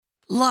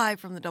Live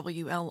from the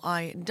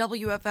WLI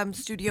WFM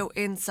studio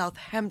in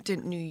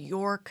Southampton, New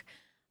York.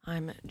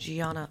 I'm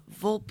Gianna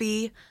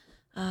Volpe.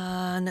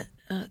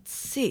 Let's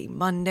see,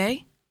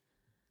 Monday,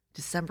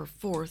 December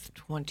 4th,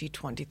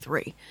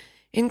 2023.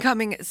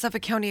 Incoming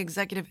Suffolk County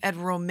Executive Ed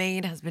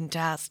Romaine has been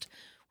tasked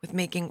with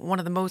making one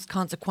of the most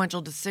consequential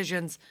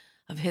decisions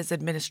of his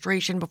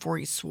administration before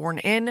he's sworn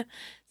in,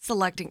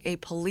 selecting a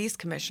police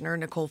commissioner.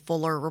 Nicole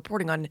Fuller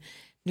reporting on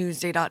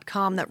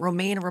Newsday.com that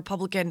Romaine, a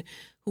Republican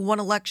who won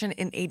election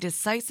in a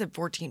decisive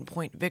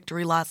 14-point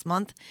victory last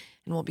month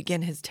and will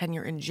begin his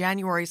tenure in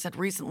January, said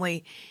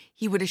recently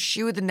he would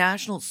eschew the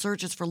national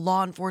searches for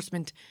law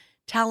enforcement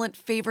talent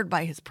favored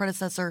by his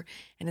predecessor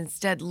and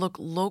instead look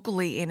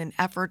locally in an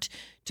effort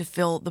to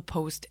fill the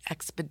post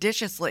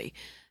expeditiously.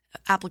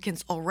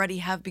 Applicants already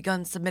have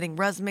begun submitting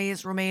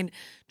resumes, Romaine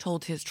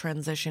told his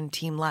transition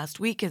team last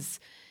week. His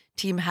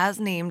team has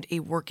named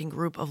a working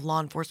group of law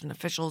enforcement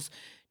officials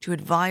to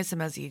advise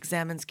him as he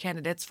examines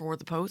candidates for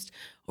the post,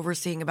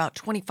 overseeing about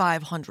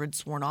 2,500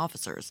 sworn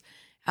officers.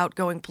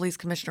 Outgoing Police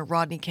Commissioner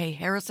Rodney K.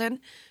 Harrison,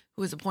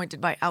 who was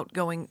appointed by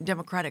outgoing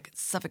Democratic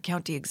Suffolk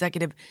County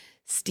Executive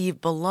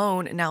Steve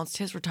Bellone, announced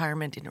his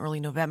retirement in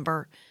early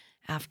November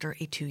after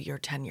a 2-year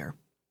tenure.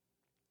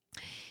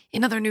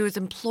 In other news,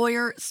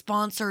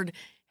 employer-sponsored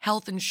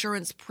health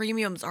insurance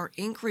premiums are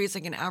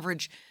increasing an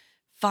average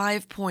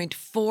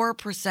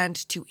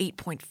 5.4% to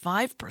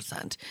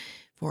 8.5%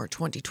 for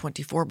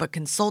 2024, but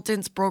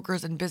consultants,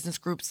 brokers, and business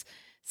groups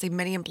say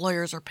many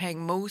employers are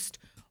paying most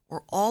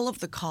or all of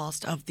the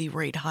cost of the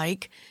rate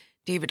hike.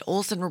 David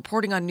Olson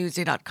reporting on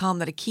Newsday.com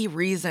that a key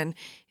reason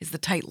is the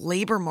tight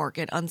labor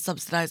market.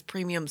 Unsubsidized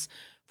premiums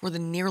for the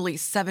nearly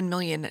 7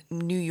 million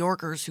New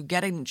Yorkers who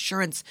get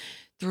insurance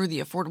through the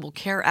Affordable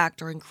Care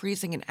Act are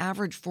increasing an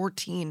average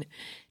 14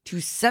 to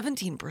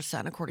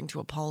 17%, according to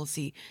a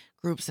policy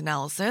group's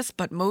analysis.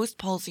 But most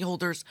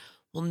policyholders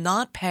will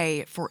not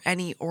pay for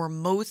any or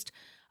most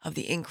of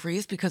the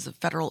increase because of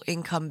federal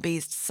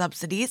income-based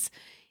subsidies,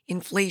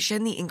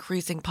 inflation, the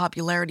increasing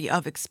popularity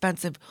of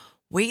expensive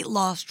weight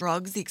loss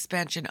drugs, the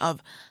expansion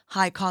of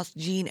high-cost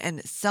gene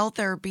and cell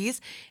therapies,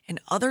 and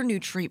other new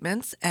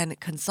treatments, and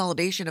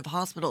consolidation of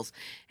hospitals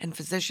and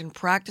physician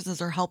practices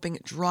are helping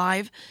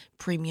drive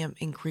premium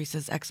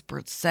increases,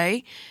 experts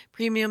say.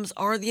 Premiums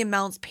are the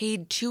amounts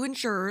paid to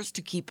insurers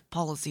to keep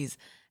policies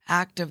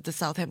active. The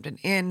Southampton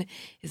Inn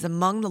is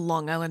among the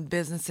Long Island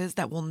businesses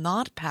that will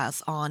not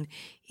pass on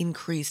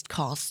increased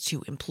costs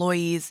to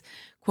employees.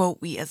 Quote,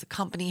 "We as a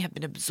company have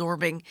been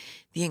absorbing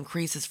the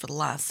increases for the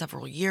last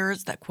several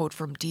years." That quote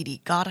from Dee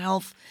Dee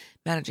Godhelf,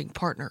 managing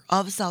partner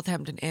of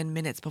Southampton Inn,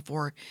 minutes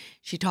before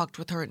she talked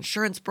with her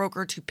insurance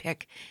broker to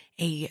pick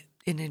an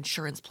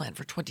insurance plan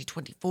for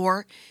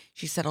 2024.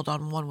 She settled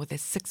on one with a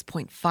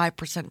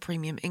 6.5%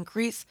 premium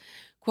increase.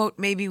 Quote,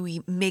 "Maybe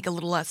we make a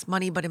little less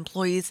money, but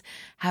employees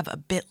have a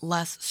bit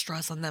less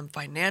stress on them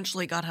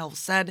financially," Godhelf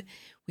said.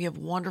 "We have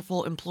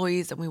wonderful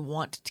employees and we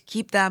want to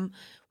keep them.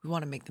 We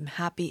want to make them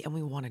happy and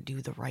we want to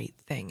do the right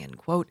thing," end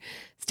quote.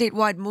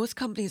 Statewide, most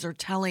companies are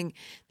telling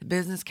the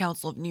Business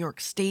Council of New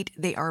York State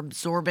they are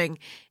absorbing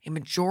a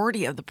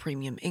majority of the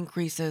premium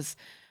increases,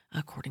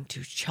 according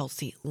to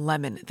Chelsea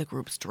Lemon, the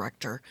group's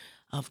director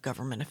of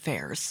government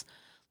affairs.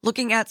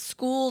 Looking at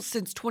schools,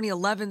 since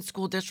 2011,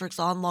 school districts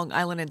on Long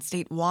Island and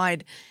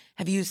statewide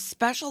have used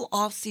special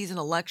off-season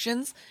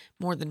elections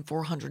more than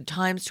 400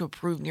 times to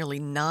approve nearly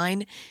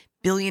 $9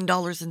 billion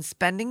in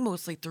spending,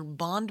 mostly through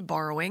bond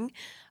borrowing.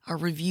 A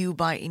review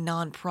by a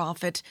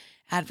nonprofit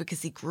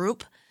advocacy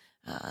group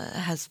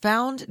has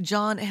found.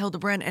 John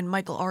Hildebrand and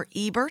Michael R.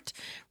 Ebert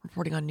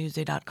reporting on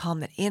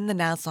Newsday.com that in the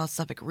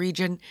Nassau-Suffolk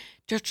region,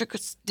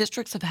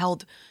 districts have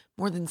held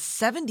more than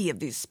 70 of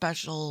these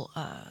special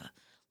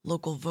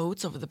local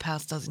votes over the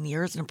past dozen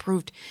years and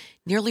approved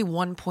nearly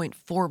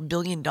 $1.4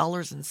 billion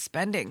in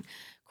spending,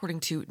 according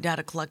to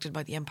data collected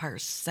by the Empire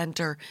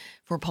Center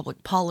for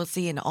Public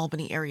Policy, an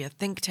Albany area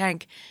think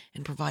tank,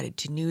 and provided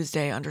to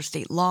Newsday. Under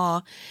state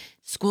law,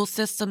 school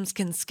systems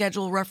can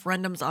schedule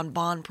referendums on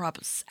bond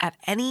props at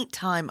any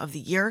time of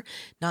the year,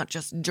 not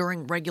just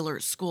during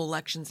regular school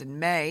elections in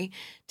May.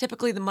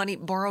 Typically, the money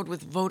borrowed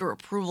with voter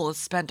approval is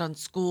spent on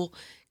school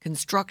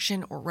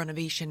construction or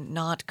renovation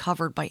not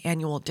covered by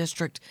annual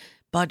district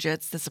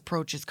budgets. This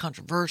approach is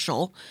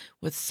controversial,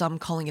 with some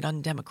calling it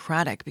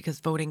undemocratic because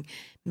voting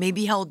may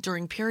be held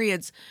during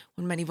periods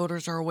when many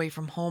voters are away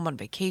from home on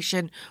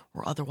vacation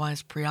or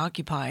otherwise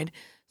preoccupied.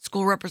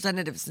 School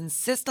representatives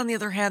insist, on the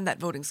other hand, that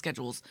voting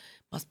schedules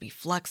must be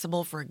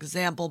flexible, for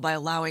example, by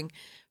allowing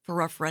for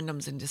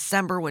referendums in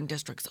December when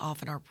districts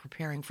often are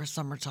preparing for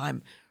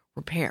summertime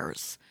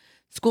repairs.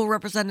 School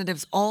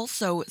representatives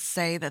also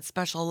say that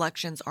special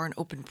elections are an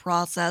open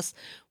process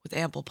with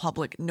ample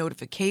public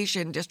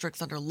notification.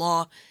 Districts under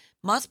law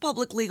must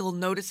publish legal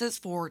notices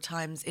 4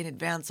 times in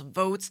advance of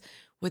votes,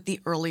 with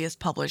the earliest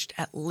published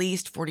at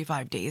least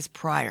 45 days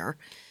prior.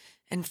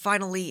 And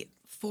finally,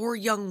 4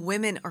 young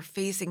women are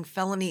facing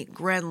felony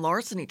grand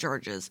larceny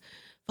charges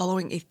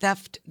following a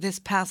theft this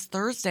past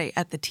Thursday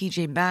at the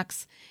TJ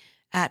Maxx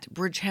at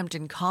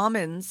Bridgehampton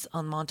Commons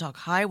on Montauk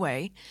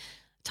Highway.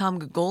 Tom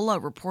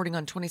Gagola reporting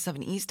on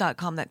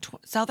 27east.com that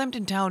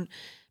Southampton Town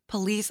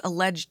Police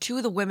alleged two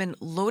of the women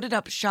loaded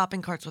up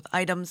shopping carts with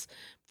items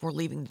before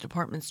leaving the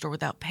department store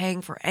without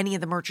paying for any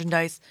of the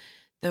merchandise.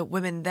 The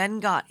women then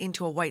got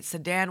into a white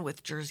sedan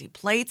with jersey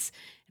plates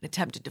and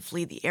attempted to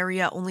flee the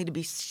area, only to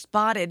be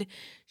spotted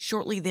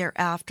shortly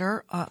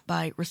thereafter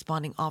by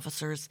responding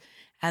officers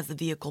as the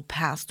vehicle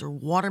passed through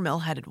Watermill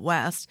headed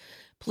west.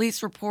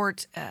 Police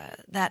report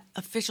that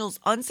officials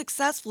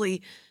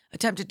unsuccessfully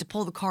attempted to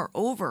pull the car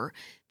over.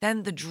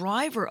 Then the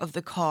driver of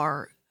the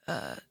car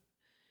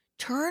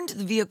turned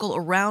the vehicle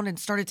around and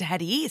started to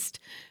head east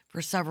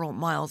for several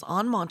miles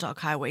on Montauk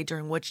Highway,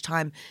 during which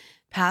time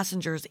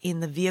passengers in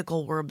the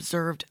vehicle were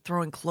observed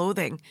throwing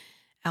clothing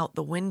out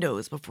the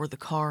windows before the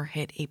car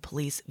hit a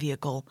police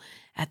vehicle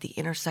at the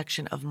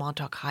intersection of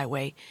Montauk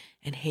Highway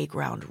and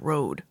Hayground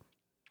Road.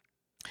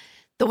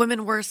 The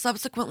women were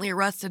subsequently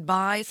arrested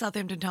by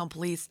Southampton Town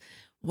Police,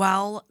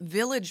 while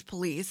Village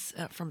Police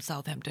from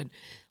Southampton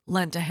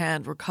lent a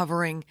hand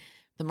recovering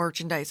the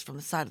merchandise from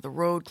the side of the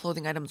road.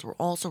 Clothing items were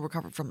also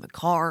recovered from the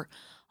car,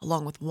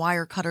 along with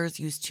wire cutters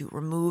used to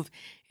remove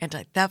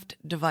anti-theft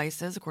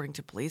devices, according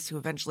to police, who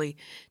eventually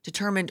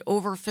determined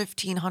over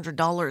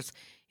 $1,500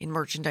 in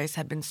merchandise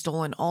had been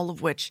stolen, all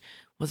of which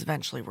was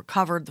eventually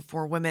recovered. The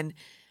four women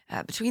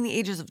between the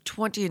ages of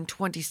 20 and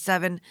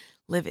 27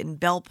 live in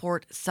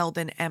Bellport,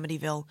 Selden,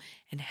 Amityville,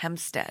 and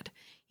Hempstead.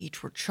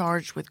 Each were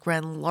charged with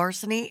grand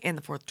larceny in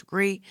the 4th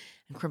degree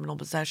and criminal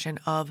possession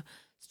of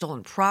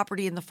stolen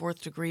property in the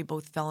 4th degree,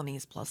 both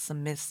felonies plus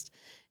some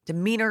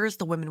misdemeanors.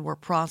 The women were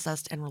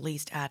processed and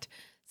released at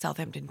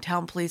Southampton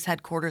Town Police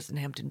headquarters in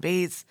Hampton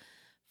Bays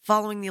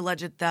following the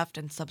alleged theft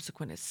and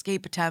subsequent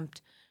escape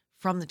attempt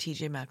from the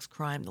TJ Maxx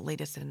crime, the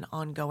latest in an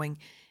ongoing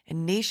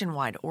and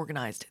nationwide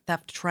organized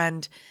theft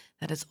trend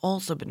that has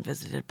also been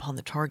visited upon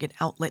the Target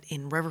outlet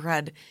in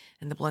Riverhead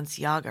and the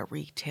Balenciaga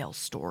retail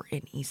store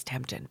in East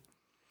Hampton.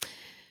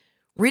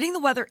 Reading the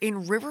weather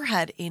in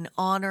Riverhead in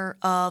honor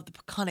of the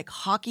Peconic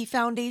Hockey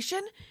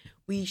Foundation,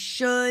 we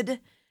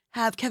should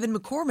have Kevin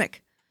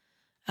McCormack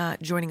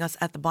joining us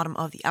at the bottom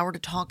of the hour to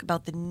talk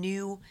about the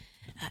new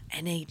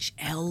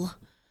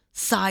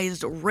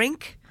NHL-sized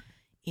rink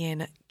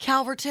in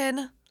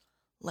Calverton.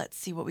 Let's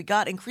see what we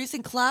got.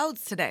 Increasing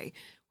clouds today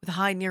with a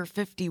high near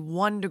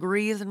 51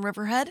 degrees in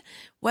Riverhead.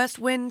 West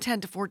wind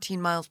 10 to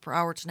 14 miles per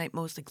hour tonight,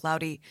 mostly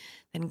cloudy,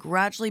 then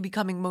gradually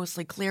becoming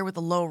mostly clear with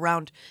a low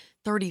around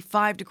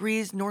 35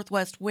 degrees.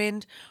 Northwest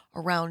wind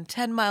around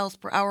 10 miles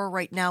per hour.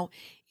 Right now,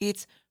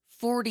 it's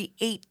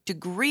 48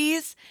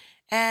 degrees.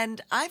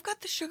 And I've got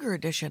the sugar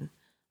edition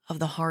of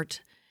The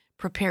Heart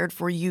prepared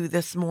for you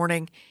this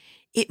morning.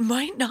 It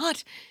might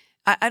not.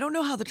 I don't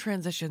know how the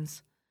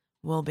transitions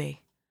will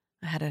be.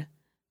 I had a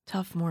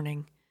tough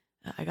morning.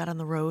 I got on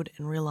the road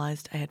and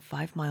realized I had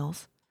 5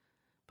 miles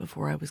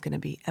before I was going to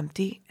be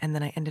empty. And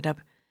then I ended up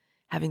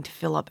having to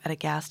fill up at a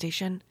gas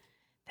station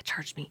that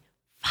charged me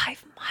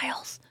 5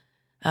 miles.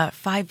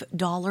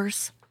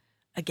 $5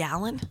 a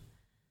gallon.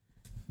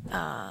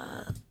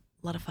 A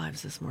lot of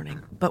fives this morning.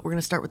 But we're going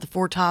to start with the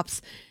four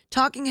tops.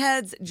 Talking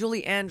Heads,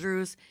 Julie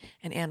Andrews,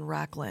 and Ann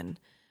Racklin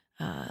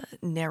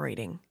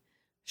narrating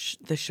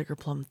the Sugar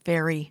Plum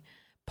Fairy,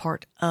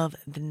 part of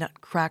the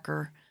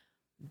Nutcracker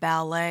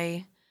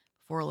Ballet,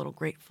 for a little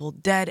Grateful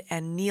Dead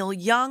and Neil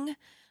Young.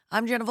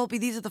 I'm Jana Volpe.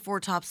 These are the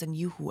four tops, and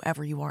you,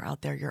 whoever you are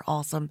out there, you're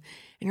awesome.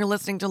 And you're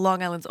listening to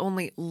Long Island's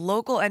only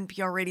local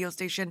NPR radio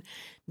station,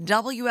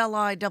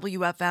 WLI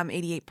WFM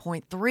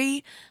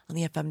 88.3 on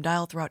the FM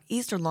dial throughout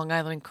eastern Long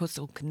Island and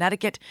coastal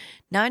Connecticut,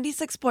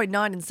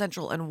 96.9 in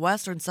central and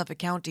western Suffolk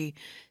County,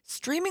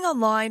 streaming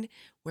online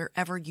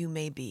wherever you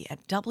may be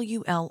at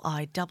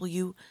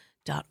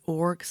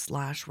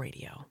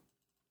WLIW.org/radio.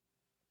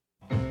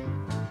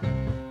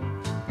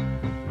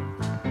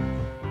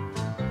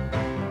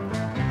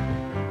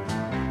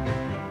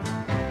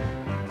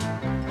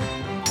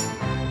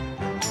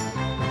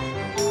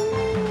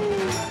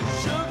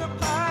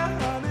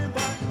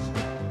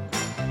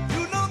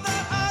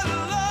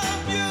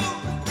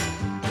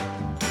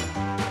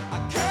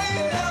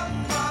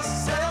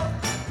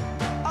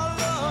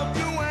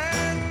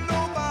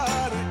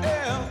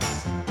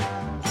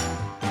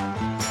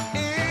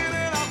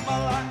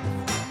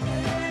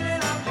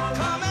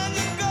 Come and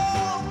you go.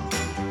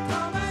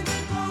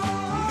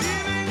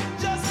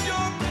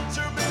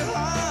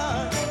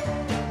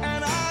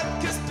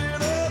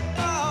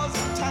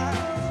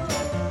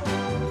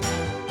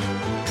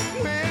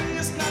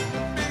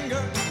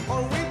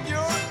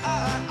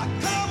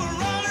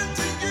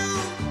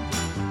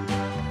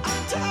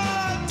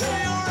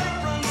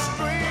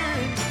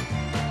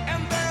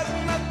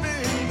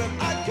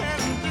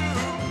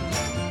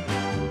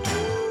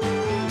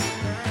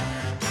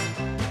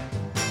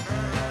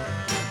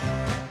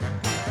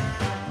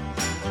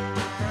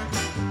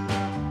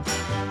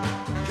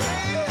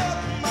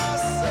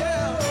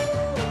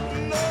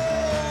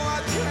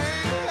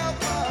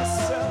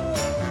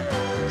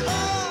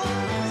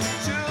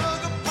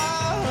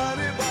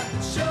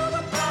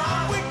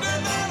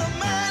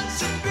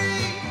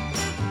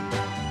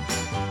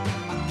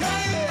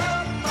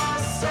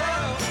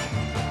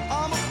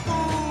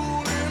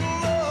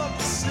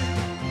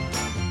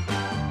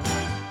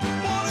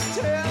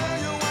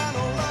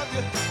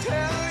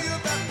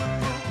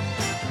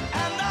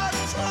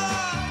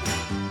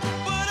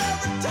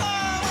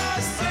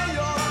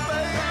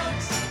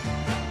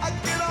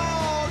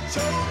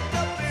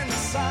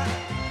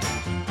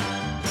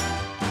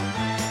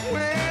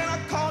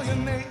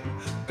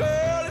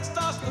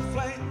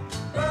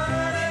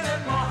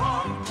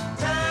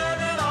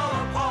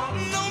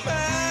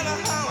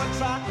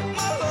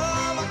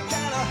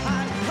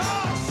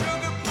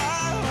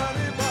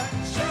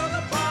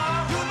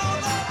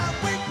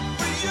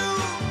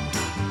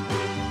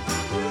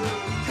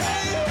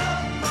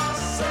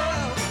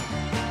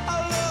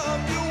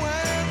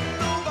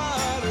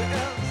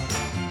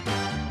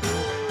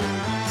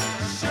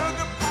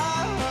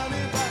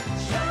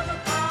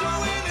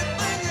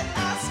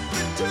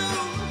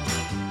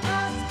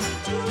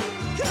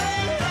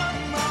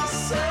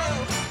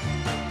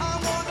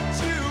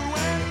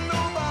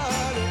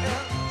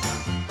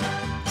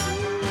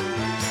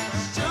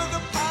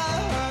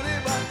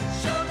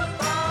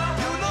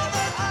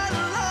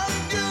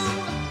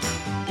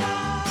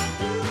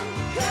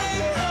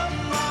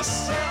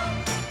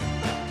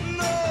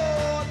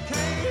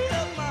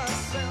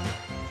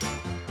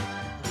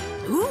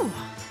 Ooh,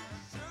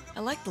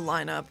 I like the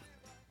lineup.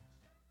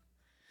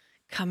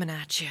 Coming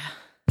at you.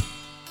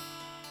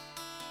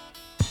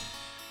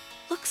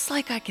 Looks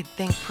like I could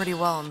think pretty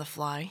well on the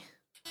fly.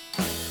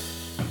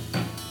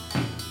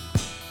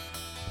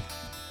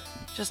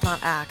 Just not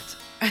act.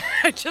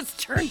 I just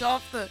turned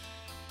off the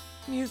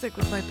music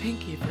with my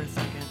pinky for a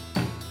second.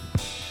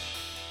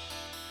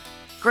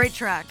 Great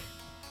track.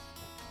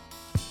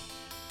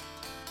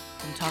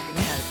 I'm Talking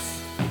Heads.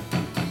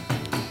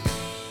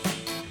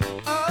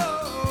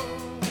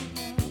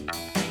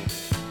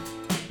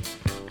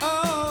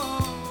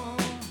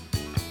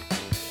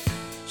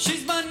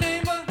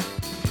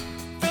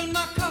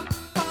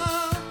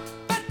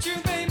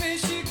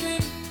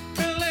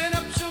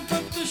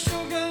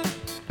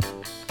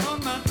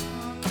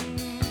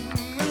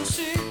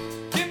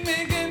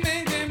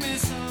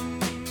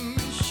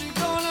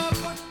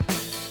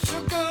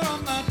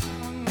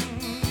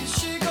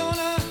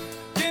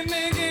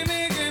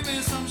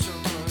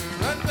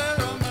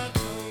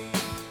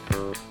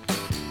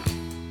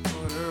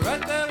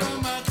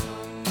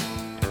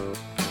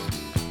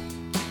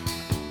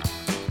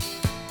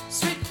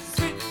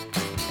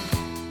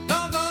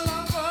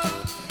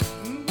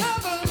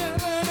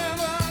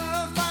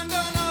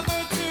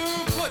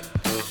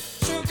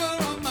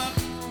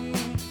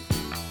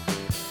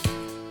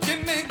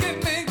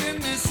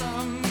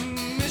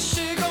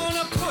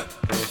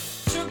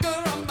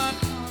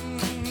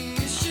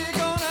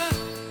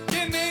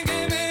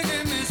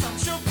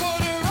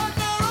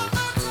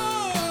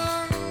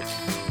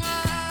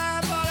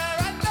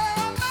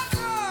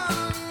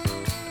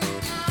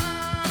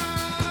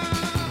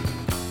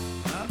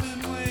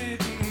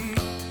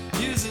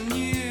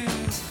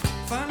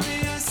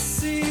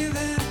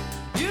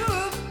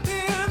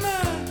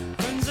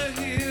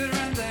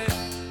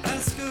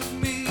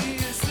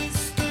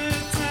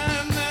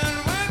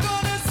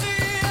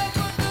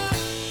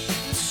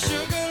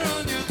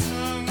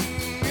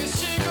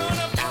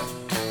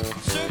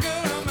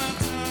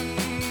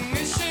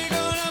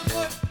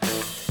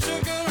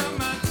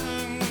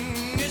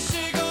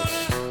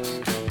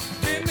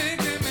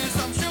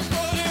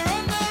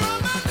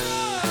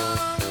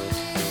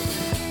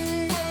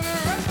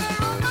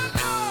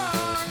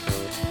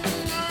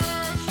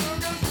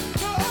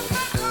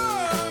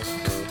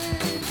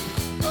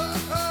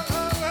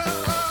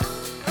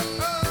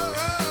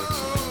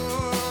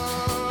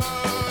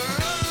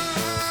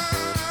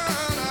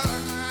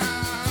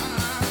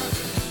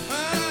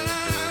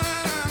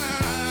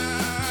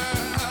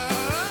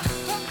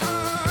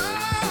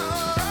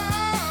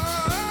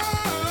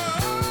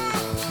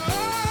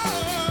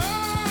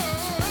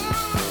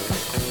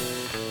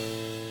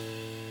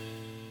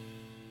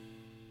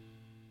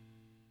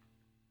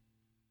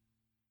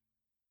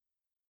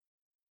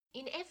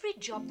 In every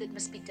job that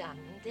must be done,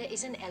 there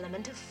is an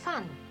element of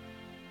fun.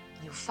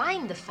 You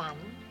find the fun,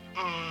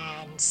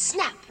 and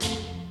snap!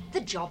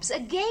 The job's a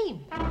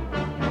game.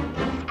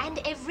 And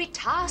every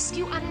task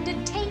you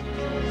undertake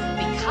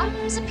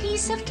becomes a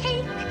piece of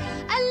cake,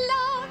 a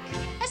lark,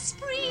 a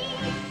spree.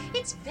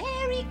 It's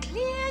very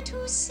clear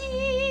to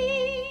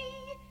see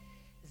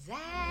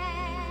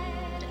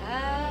that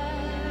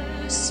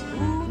a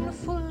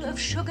spoonful of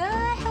sugar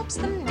helps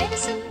the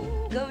medicine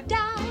go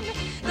down.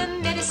 The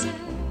medicine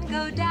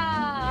go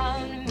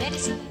down,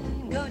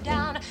 medicine go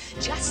down.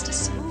 Just a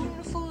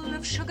spoonful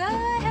of sugar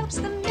helps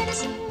the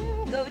medicine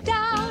go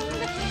down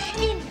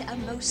in a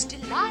most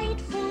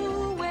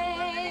delightful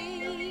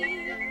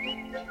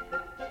way.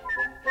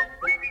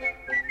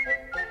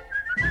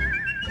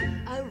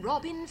 A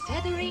robin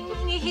feathering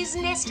his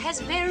nest has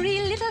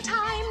very little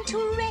time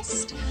to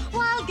rest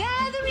while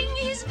gathering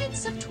his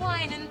bits of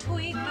twine and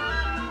twig.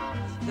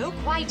 Though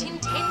quite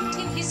intent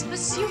in his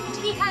pursuit,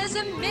 he has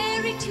a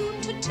merry tune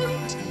to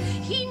toot.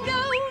 He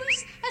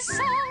knows a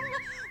song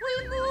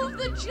will move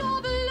the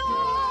job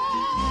along.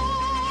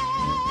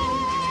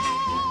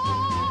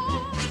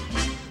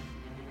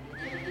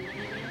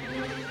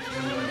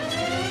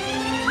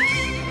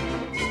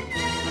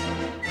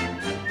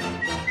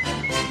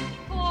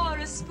 For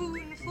a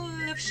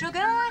spoonful of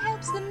sugar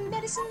helps the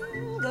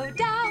medicine go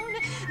down.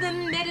 The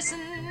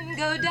medicine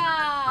go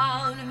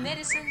down,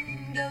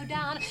 medicine go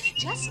down.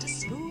 Just a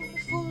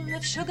spoonful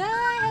of sugar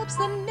helps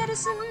the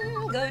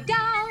medicine go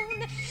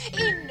down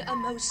in a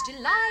most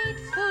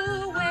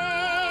delightful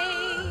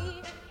way.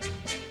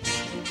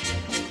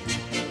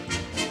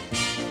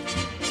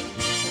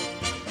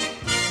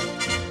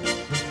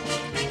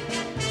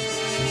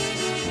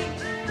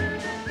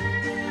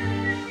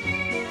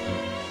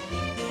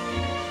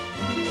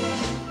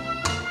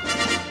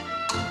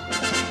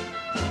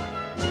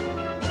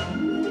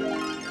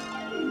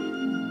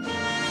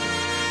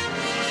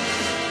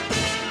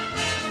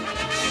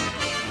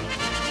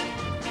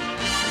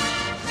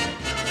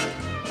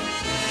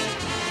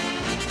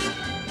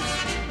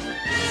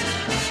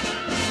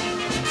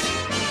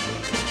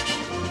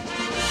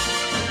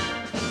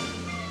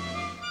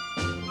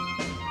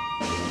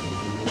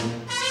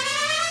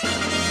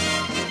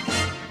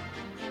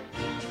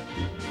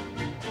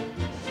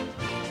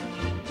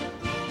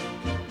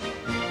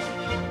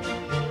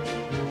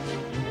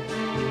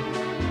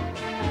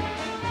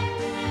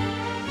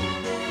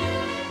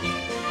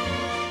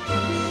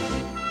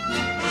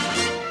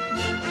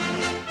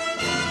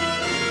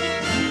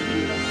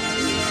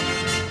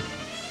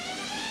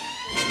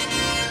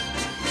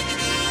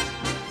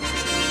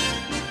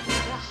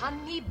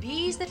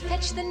 bees that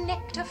fetch the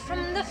nectar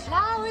from the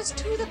flowers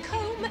to the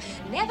comb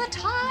never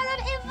tire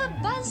of ever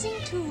buzzing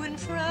to and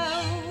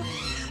fro,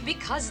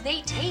 because they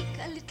take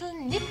a little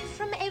nip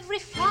from every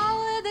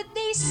flower that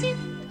they sip,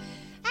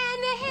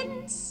 and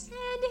hence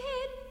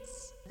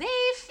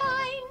they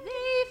find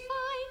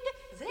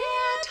their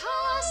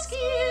task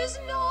is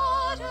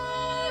not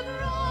a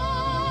grind.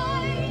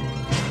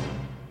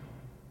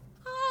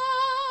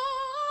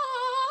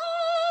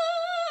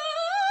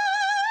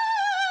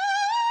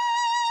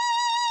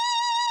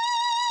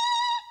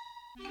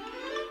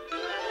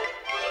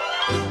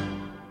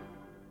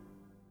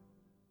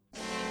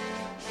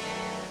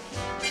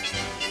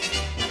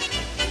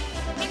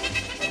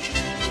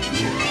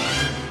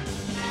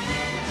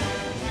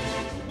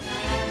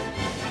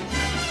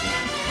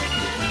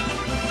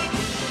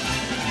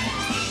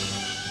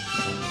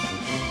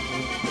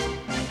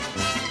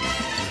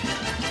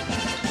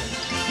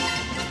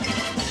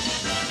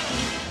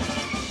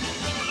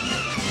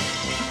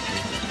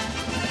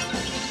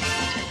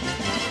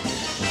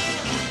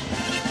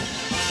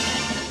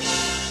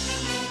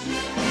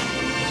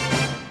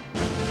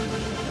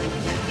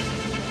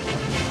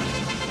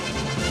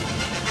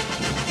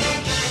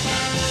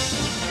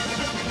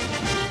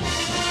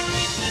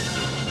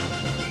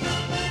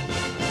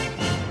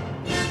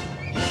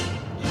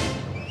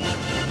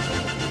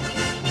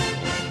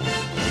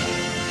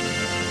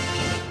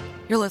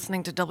 You're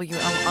listening to WLIWFM,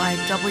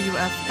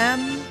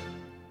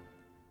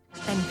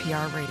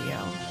 NPR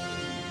Radio.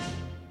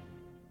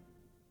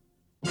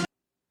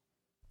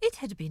 It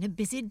had been a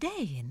busy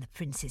day in the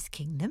Prince's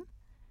kingdom.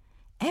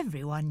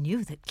 Everyone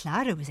knew that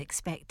Clara was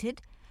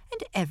expected,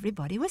 and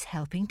everybody was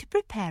helping to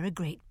prepare a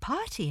great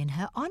party in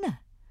her honour.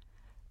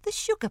 The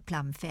Sugar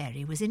Plum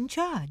Fairy was in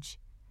charge.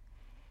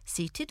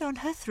 Seated on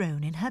her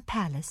throne in her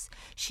palace,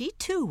 she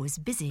too was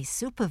busy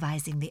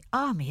supervising the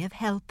army of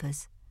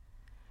helpers.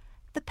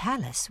 The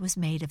palace was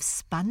made of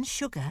spun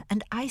sugar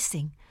and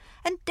icing,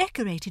 and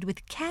decorated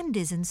with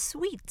candies and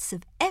sweets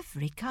of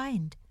every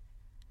kind.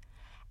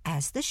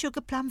 As the Sugar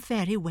Plum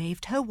Fairy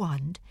waved her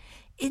wand,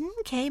 in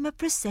came a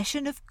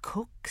procession of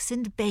cooks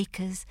and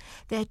bakers,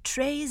 their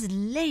trays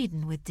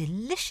laden with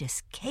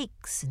delicious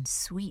cakes and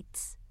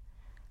sweets.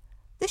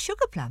 The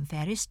Sugar Plum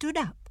Fairy stood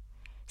up,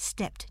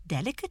 stepped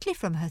delicately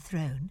from her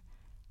throne,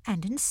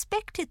 and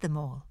inspected them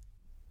all.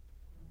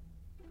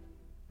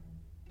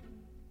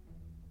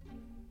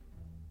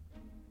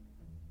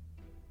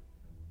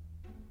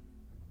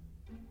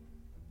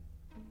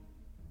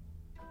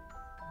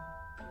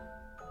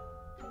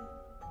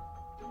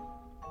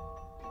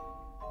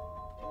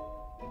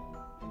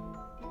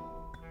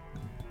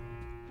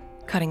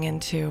 Cutting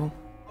into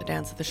the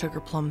dance of the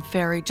Sugar Plum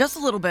Fairy just a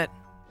little bit.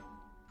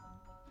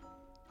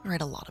 All right,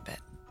 a lot of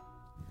it.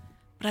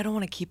 But I don't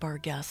want to keep our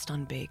guest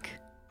on bake.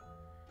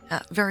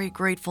 Very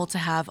grateful to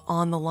have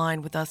on the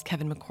line with us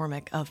Kevin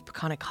McCormack of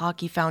McCormack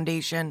Hockey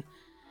Foundation.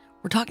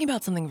 We're talking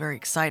about something very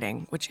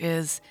exciting, which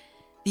is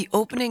the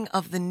opening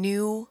of the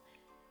new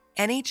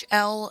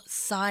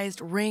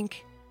NHL-sized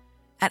rink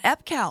at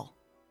EPCAL.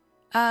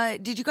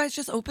 Did you guys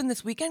just open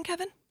this weekend,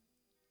 Kevin?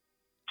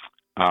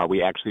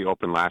 We actually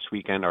opened last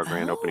weekend. Our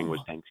grand opening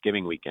was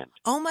Thanksgiving weekend.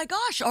 Oh my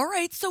gosh. All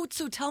right. So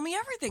tell me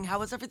everything.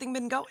 How has everything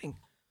been going?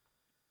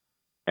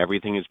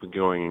 Everything has been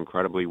going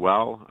incredibly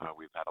well.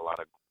 We've had a lot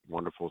of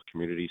wonderful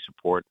community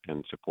support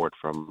and support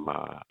from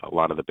a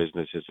lot of the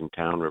businesses in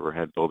town,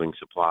 Riverhead Building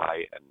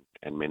Supply,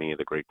 and many of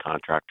the great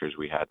contractors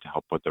we had to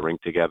help put the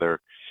rink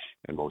together.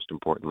 And most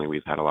importantly,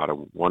 we've had a lot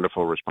of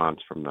wonderful response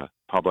from the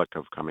public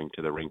of coming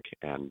to the rink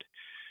and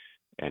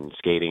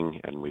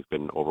skating, and we've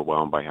been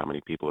overwhelmed by how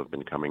many people have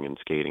been coming and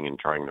skating and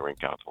trying the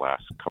rink out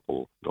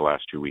the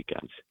last 2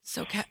 weekends.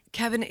 So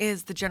Kevin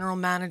is the general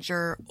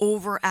manager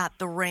over at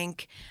the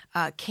rink,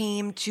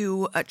 came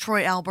to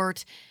Troy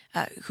Albert,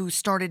 who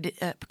started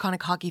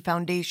McCormack Hockey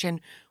Foundation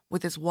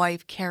with his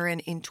wife Karen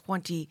in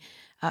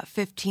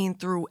 2015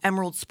 through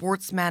Emerald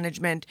Sports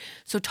Management.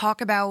 So talk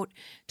about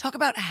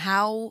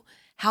how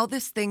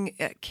this thing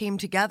came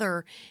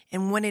together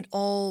and when it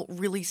all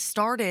really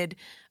started.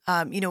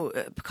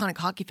 McCormack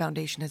Hockey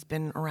Foundation has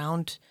been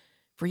around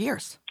for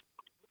years.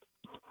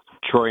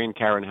 Troy and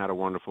Karen had a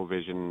wonderful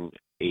vision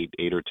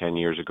 8 or 10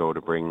 years ago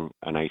to bring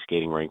an ice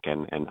skating rink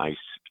and ice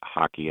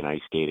hockey and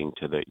ice skating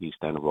to the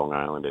east end of Long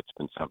Island. It's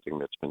been something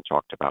that's been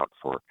talked about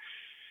for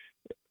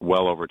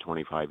well over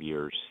 25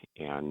 years,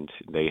 and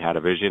they had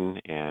a vision,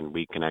 and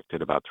we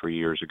connected about 3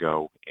 years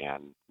ago,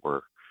 and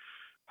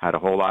had a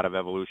whole lot of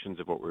evolutions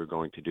of what we were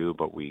going to do,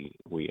 but we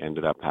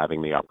ended up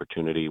having the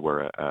opportunity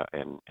where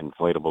an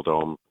inflatable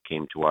dome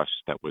came to us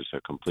that was a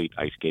complete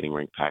ice skating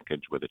rink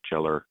package with a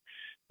chiller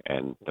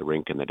and the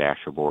rink and the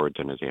dasher boards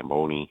and a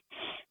Zamboni.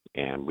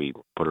 And we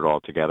put it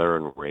all together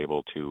and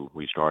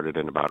we started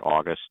in about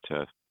August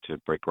to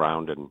break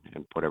ground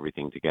and put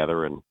everything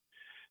together. And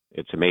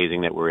it's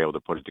amazing that we're able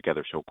to put it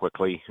together so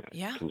quickly,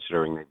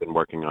 considering they've been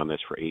working on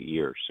this for 8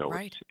 years. So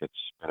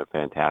It's been a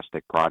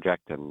fantastic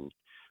project, and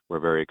we're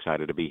very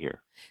excited to be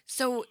here.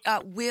 So,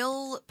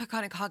 will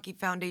Peconic Hockey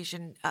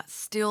Foundation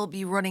still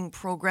be running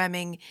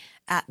programming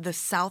at the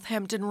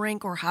Southampton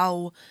rink, or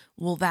how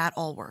will that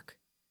all work?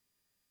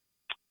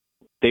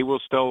 They will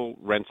still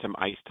rent some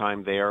ice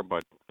time there,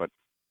 but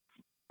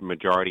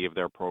majority of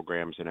their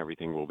programs and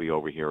everything will be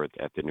over here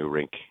at the new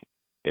rink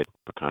at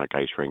Peconic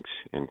Ice Rinks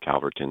in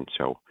Calverton.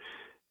 So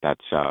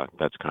that's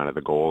kind of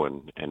the goal,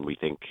 and we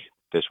think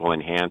this will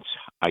enhance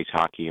ice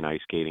hockey and ice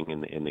skating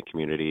in the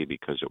community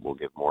because it will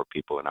give more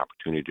people an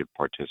opportunity to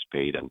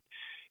participate,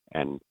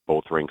 and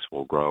both rinks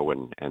will grow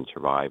and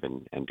survive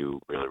and do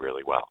really,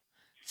 really well.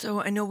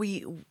 So I know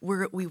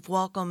we're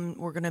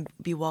going to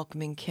be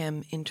welcoming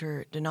Kim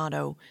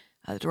Interdonato,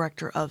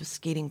 Director of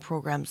Skating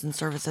Programs and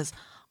Services,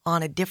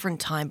 on a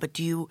different time. But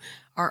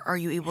are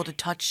you able to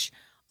touch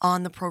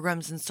on the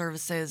programs and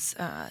services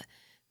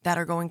that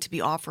are going to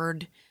be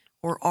offered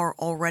or are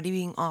already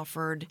being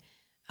offered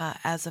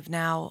as of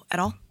now at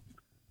all?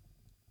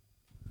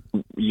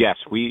 Yes,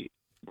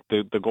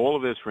 the goal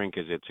of this rink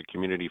is it's a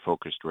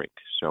community-focused rink.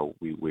 So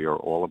we are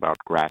all about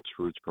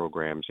grassroots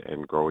programs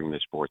and growing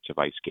the sports of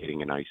ice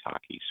skating and ice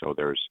hockey. So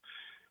there's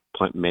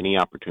many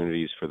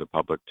opportunities for the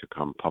public to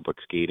come public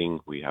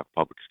skating. We have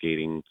public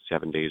skating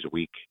 7 days a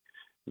week.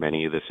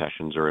 Many of the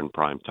sessions are in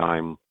prime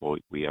time.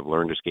 We have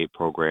learn to skate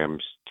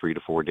programs 3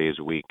 to 4 days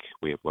a week.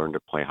 We have learn to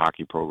play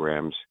hockey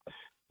programs.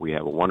 We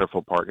have a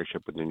wonderful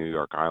partnership with the New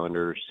York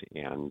Islanders,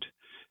 and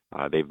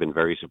they've been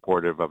very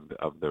supportive of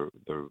the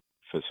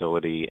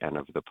facility and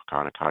of the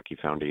Peconic Hockey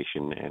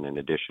Foundation. And in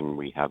addition,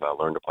 we have a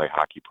learn to play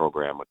hockey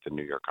program with the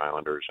New York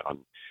Islanders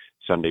on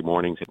Sunday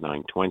mornings at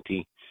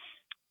 9:20.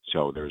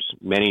 So there's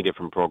many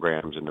different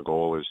programs, and the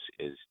goal is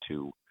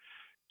to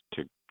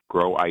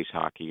grow ice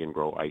hockey and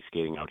grow ice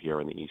skating out here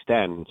in the East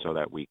End so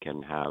that we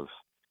can have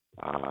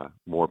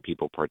more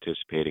people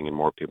participating and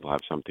more people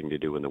have something to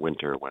do in the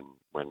winter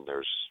when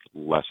there's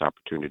less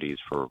opportunities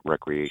for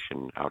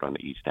recreation out on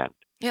the East End.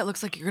 Yeah, it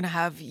looks like you're going to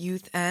have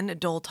youth and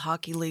adult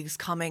hockey leagues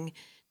coming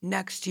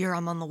next year.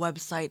 I'm on the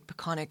website,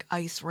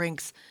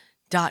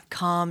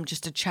 PeconicIceRinks.com,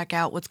 just to check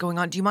out what's going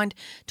on. Do you mind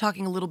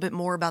talking a little bit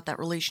more about that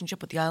relationship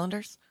with the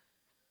Islanders?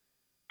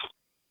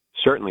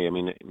 Certainly. I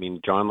mean,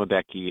 John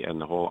Ledecky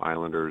and the whole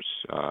Islanders,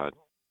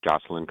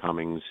 Jocelyn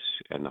Cummings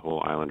and the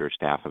whole Islanders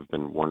staff have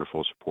been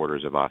wonderful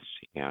supporters of us.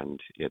 And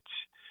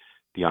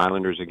the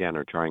Islanders, again,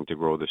 are trying to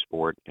grow the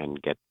sport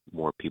and get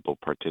more people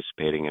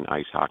participating in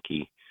ice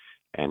hockey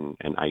and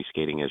ice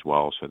skating as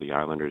well. So the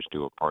Islanders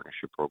do a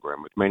partnership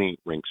program with many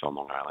rinks on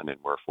Long Island,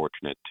 and we're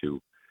fortunate to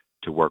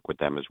work with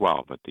them as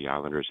well. But the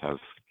Islanders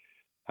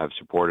have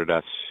supported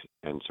us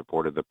and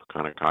supported the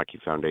Peconic Hockey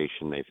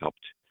Foundation. They've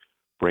helped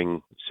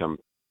bring some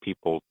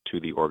people to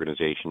the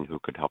organization who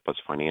could help us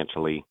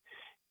financially,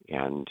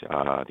 and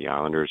the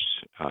Islanders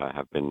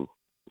have been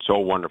so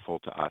wonderful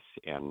to us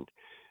and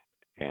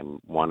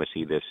want to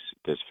see this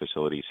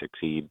facility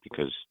succeed,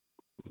 because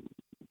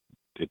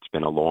it's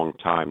been a long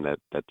time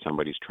that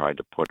somebody's tried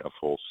to put a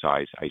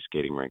full-size ice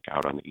skating rink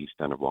out on the east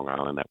end of Long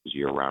Island that was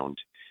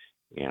year-round,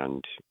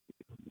 and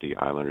the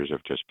Islanders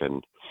have just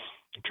been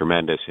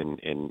tremendous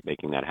in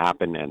making that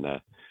happen.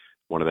 And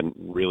one of the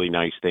really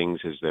nice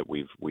things is that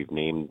we've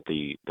named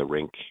the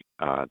rink,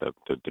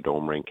 the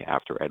Dome rink,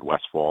 after Ed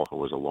Westfall, who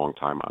was a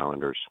longtime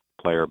Islanders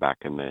player back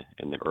in the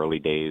early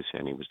days,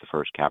 and he was the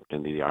first captain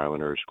of the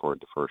Islanders,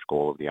 scored the first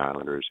goal of the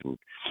Islanders. And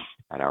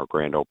at our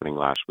grand opening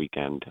last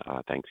weekend,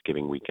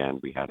 Thanksgiving weekend,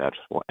 we had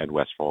Ed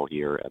Westfall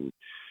here, and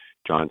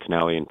John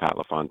Tonelli and Pat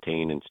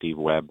LaFontaine and Steve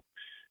Webb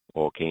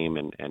all came,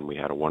 and we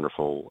had a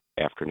wonderful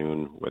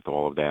afternoon with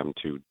all of them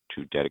to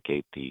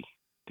dedicate the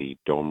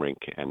Dome rink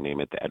and name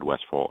it the Ed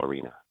Westfall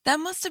Arena. That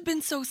must have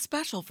been so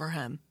special for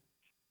him.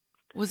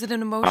 Was it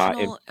an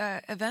emotional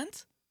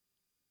event?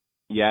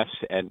 Yes,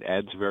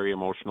 Ed's a very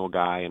emotional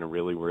guy and a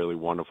really, really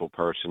wonderful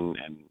person,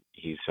 and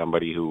he's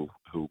somebody who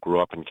grew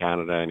up in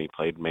Canada, and he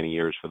played many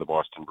years for the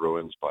Boston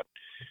Bruins, but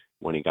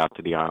when he got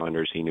to the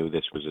Islanders, he knew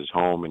this was his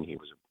home, and he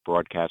was a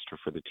broadcaster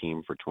for the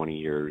team for 20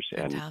 years.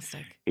 Fantastic.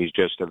 And he's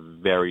just a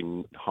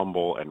very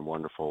humble and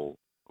wonderful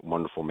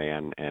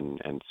man,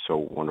 and so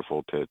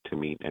wonderful to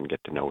meet and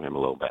get to know him a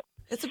little bit.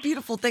 It's a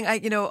beautiful thing.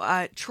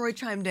 Troy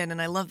chimed in,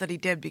 and I love that he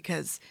did,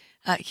 because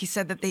he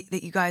said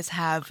that you guys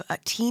have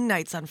teen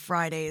nights on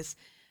Fridays,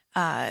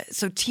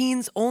 so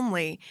teens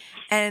only.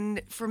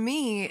 And for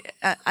me,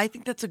 I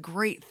think that's a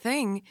great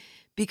thing,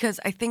 because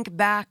I think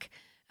back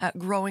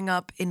growing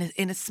up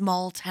in a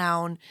small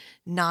town,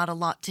 not a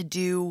lot to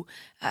do.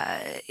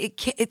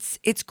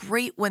 It's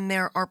great when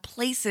there are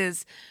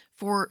places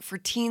for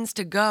teens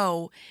to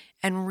go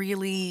and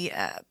really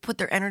put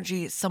their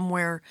energy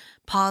somewhere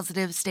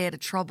positive, stay out of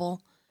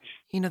trouble,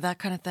 that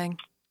kind of thing.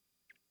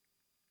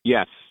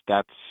 Yes,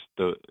 that's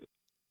the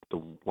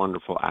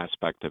wonderful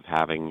aspect of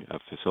having a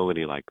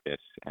facility like this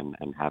and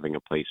having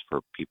a place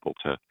for people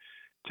to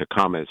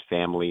come as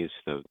families.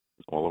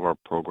 All of our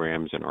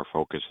programs and our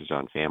focus is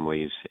on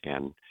families,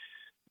 and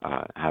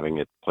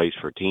having a place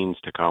for teens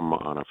to come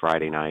on a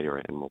Friday night,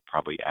 and we'll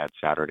probably add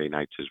Saturday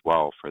nights as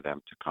well for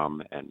them to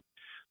come and,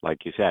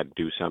 like you said,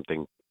 do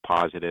something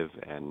positive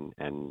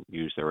and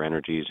use their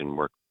energies and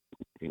work,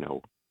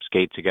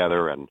 skate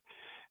together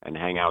and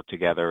hang out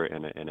together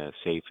in a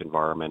safe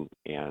environment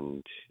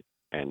and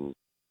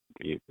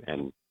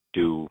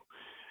do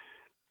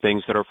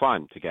things that are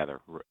fun together.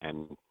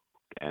 And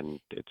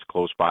it's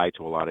close by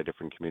to a lot of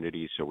different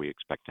communities, so we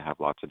expect to have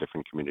lots of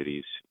different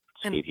communities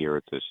skate here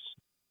at this.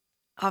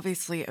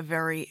 Obviously, a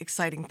very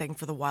exciting thing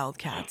for the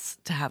Wildcats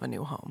to have a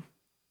new home.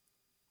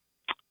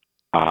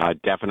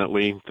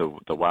 Definitely,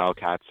 the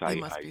Wildcats. They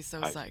must be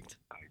so psyched.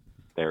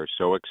 They're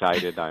so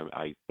excited.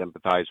 I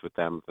sympathize with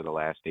them. For the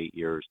last 8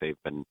 years, they've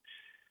been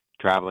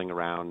traveling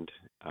around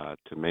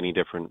to many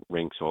different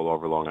rinks all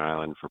over Long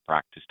Island for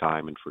practice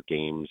time and for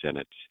games, and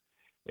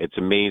it's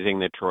amazing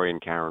that Troy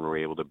and Karen were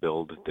able to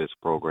build this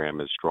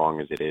program as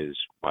strong as it is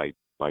by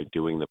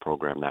doing the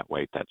program that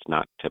way. That's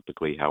not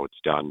typically how it's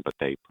done, but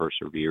they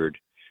persevered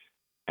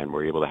and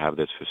were able to have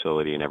this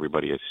facility, and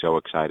everybody is so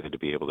excited to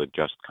be able to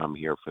just come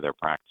here for their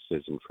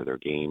practices and for their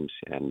games.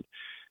 And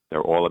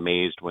they're all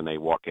amazed when they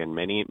walk in.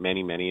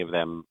 Many of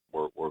them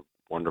were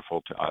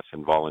wonderful to us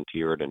and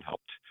volunteered and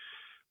helped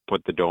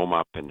put the dome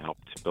up and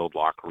helped build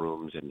locker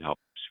rooms and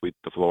helped sweep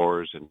the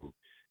floors and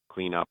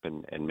clean up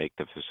and make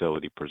the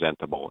facility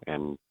presentable.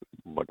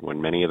 But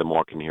when many of them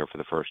walk in here for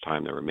the first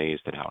time, they're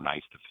amazed at how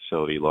nice the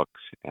facility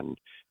looks and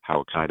how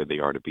excited they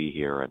are to be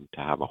here and to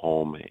have a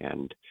home.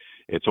 And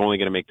it's only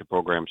going to make the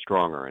program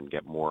stronger and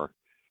get more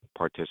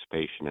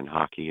participation in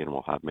hockey, and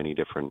we'll have many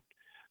different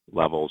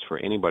levels for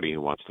anybody who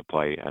wants to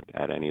play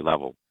at any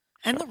level.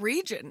 And the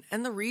region.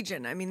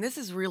 I mean, this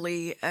is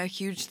really a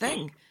huge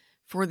thing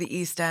for the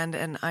East End,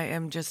 and I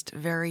am just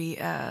very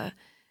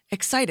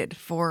excited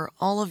for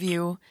all of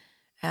you.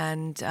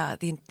 And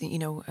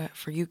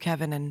for you,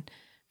 Kevin, and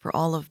for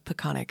all of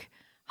Peconic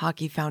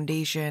Hockey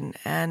Foundation,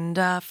 and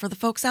for the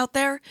folks out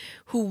there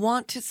who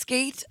want to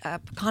skate,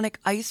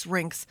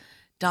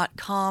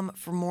 PeconicIceRinks.com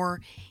for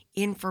more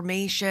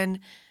information.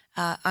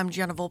 I'm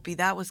Gianna Volpe.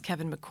 That was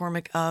Kevin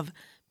McCormack of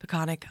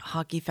Peconic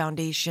Hockey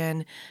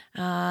Foundation.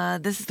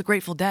 This is the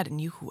Grateful Dead,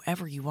 and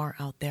whoever you are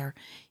out there,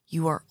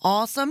 you are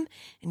awesome.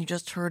 And you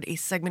just heard a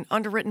segment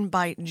underwritten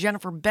by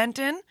Jennifer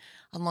Benton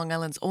on Long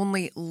Island's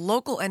only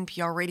local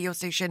NPR radio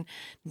station,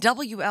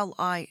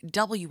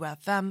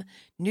 WLIWFM.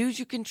 News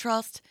you can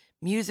trust,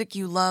 music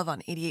you love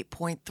on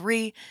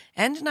 88.3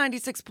 and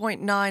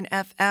 96.9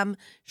 FM,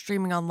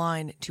 streaming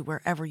online to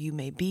wherever you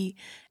may be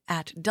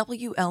at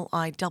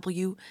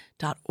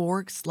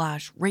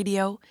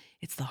WLIW.org/radio.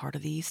 It's the heart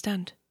of the East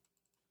End.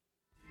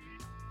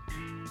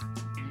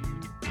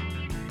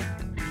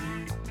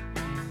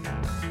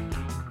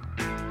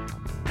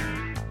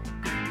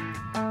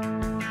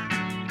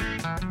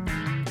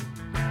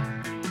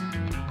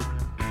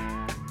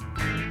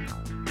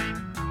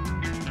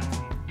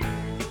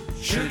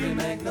 Sugar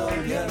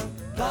magnolia,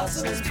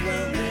 blossoms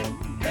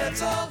blooming,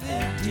 that's all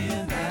empty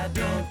and I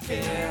don't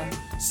care.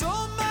 So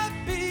my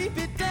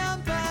baby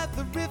down by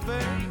the river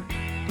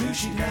knew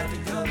she'd have to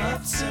come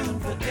up soon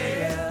for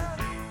air.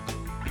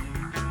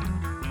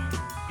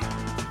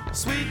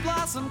 Sweet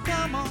blossom,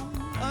 come on,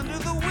 under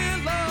the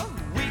willow,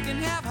 we can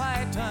have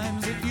high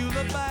times if you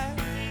look back.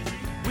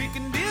 We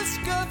can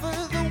discover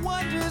the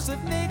wonders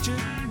of nature,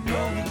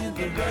 rolling in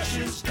the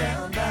rushes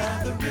down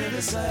by the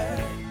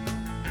riverside.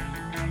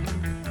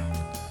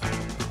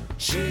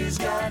 She's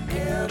got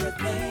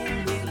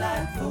everything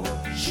delightful.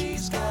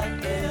 She's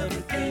got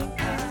everything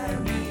I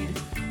need.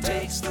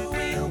 Takes the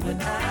wheel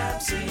when I'm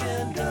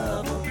seeing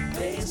double.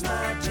 Pays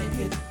my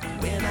ticket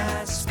when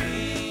I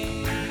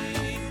speed.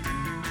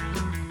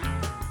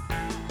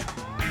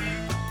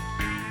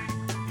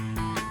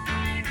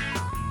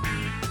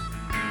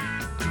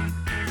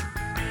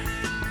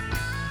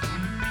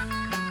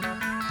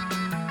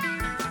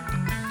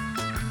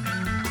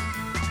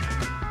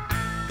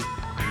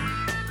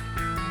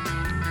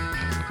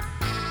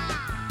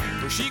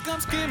 She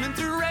comes skimming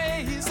through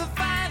rays of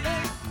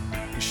violet.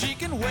 She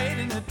can wait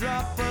in a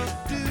drop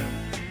of dew.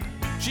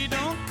 She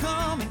don't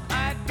come and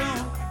I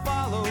don't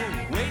follow.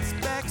 Waits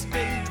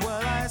backstage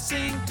while I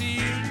sing to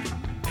you.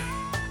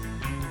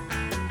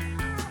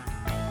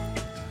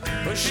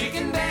 But she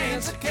can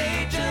dance a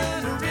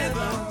Cajun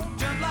rhythm,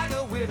 jump like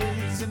a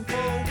Willis in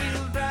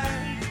four-wheel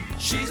drive.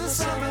 She's a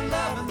summer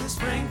love in the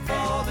spring,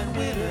 fall, and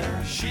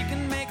winter. She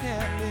can make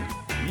happy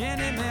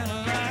any man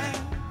alive.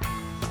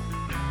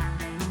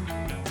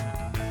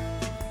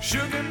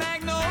 Sugar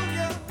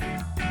magnolia,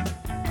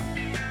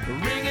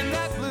 ringing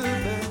that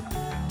bluebird,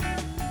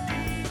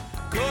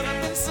 caught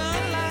up in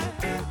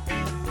sunlight,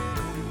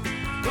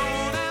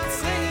 go down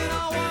singing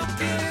or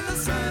walking in the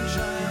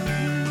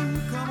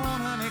sunshine. Come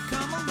on, honey,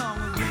 come along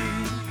with me.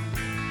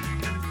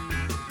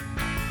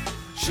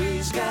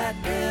 She's got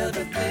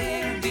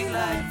everything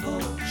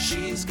delightful.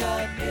 She's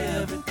got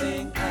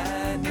everything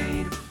I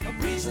need. A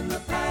breeze in the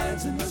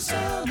pines in the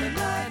summer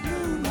night,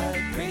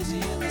 moonlight, crazy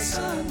in the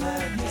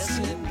sunlight, yes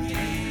indeed.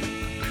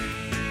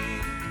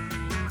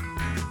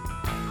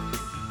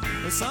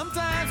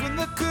 Sometimes when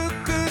the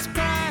cuckoo's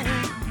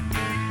crying,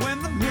 when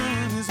the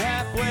moon is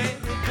halfway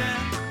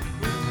down,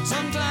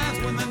 sometimes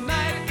when the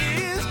night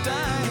is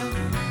dying,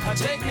 I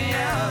take me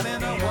out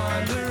in a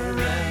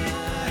wonderland.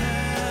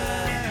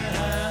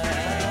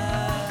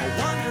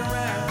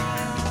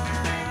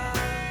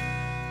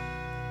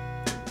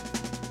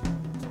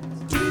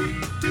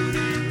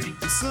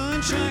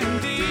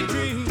 Sunshine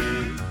daydream,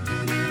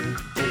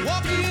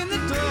 walking in the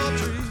tall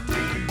tree,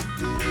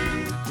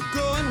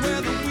 going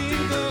where the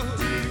wind goes,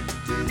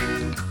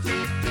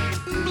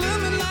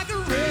 blooming like a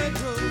red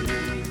rose,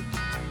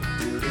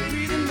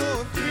 breathing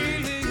more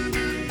freely.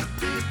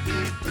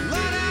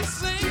 Light out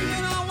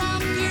singing, I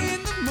walk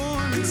in the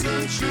morning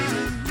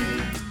sunshine,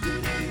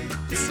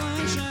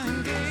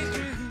 sunshine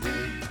daydream,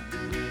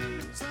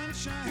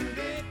 sunshine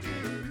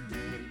daydream,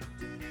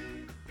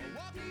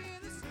 walking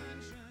in the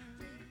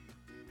sunshine.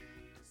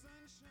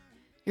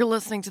 You're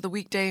listening to the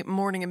weekday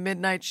morning and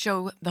midnight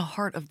show, The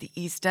Heart of the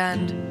East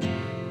End,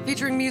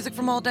 featuring music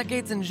from all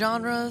decades and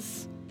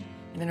genres,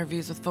 and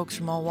interviews with folks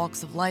from all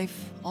walks of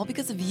life, all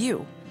because of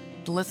you,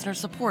 the listener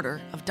supporter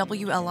of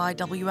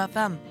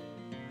WLIWFM.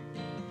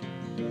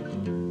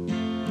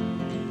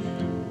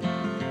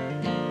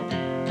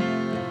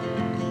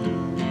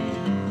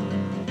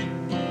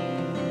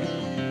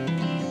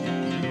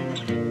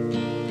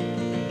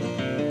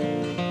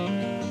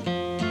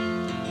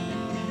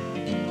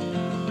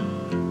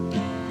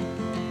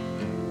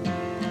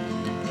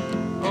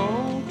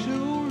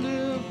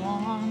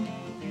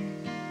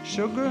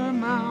 Sugar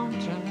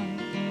Mountain,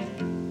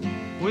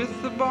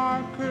 with the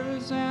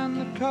barkers and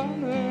the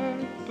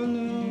colored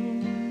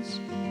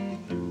balloons.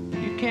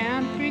 You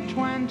can't be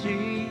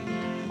 20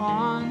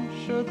 on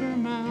Sugar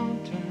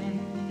Mountain,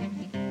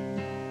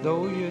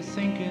 though you're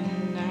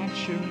thinking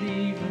that you're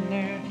leaving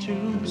there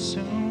too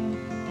soon.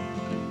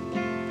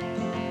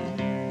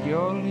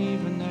 You're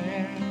leaving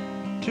there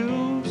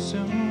too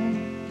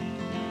soon.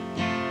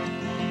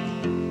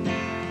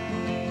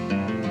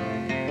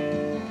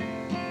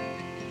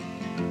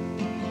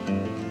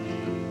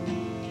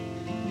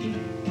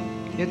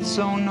 It's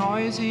so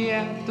noisy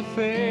at the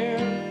fair,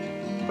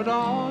 but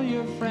all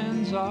your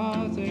friends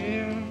are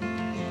there.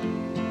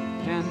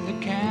 And the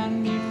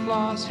candy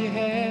floss you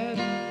had,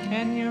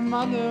 and your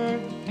mother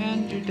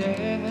and your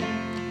dad.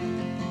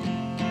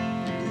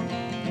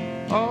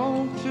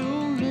 Oh, to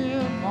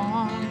live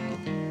on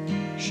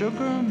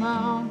Sugar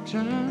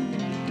Mountain,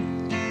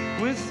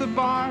 with the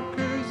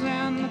barkers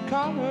and the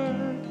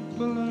colored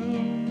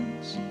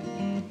balloons.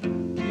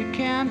 You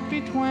can't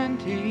be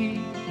 20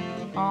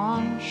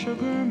 on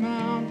Sugar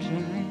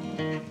Mountain,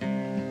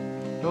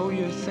 though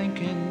you're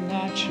thinking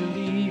that you're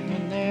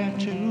leaving there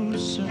too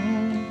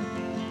soon.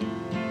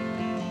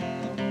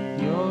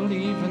 You're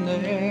leaving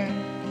there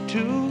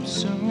too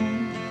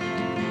soon.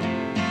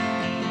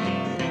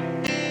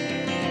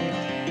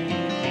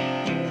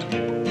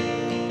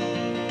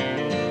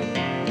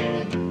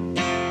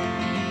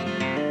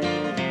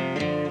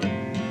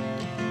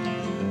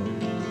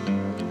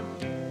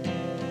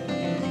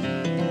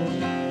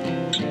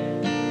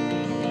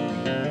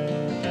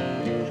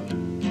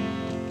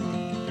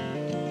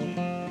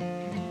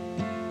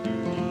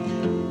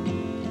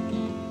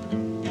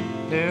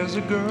 There's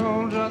a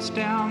girl just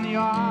down the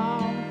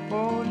aisle,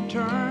 oh, and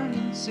turn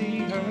and see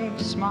her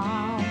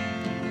smile.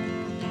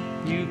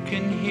 You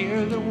can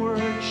hear the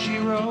words she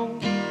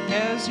wrote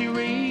as you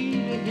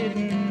read a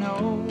hidden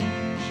note.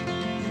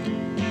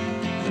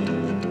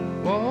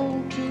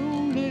 Oh,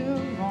 to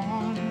live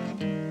on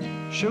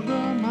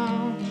Sugar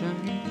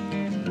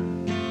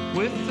Mountain,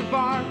 with the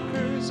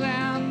barkers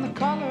and the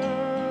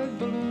colored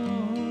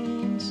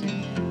balloons.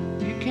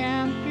 You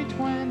can't be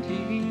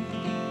 20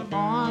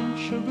 on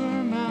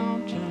Sugar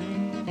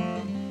Mountain,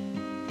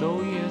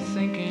 though you're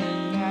thinking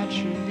that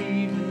you're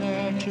leaving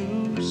there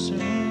too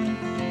soon.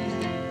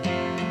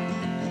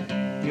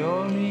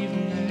 You're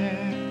leaving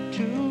there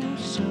too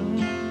soon.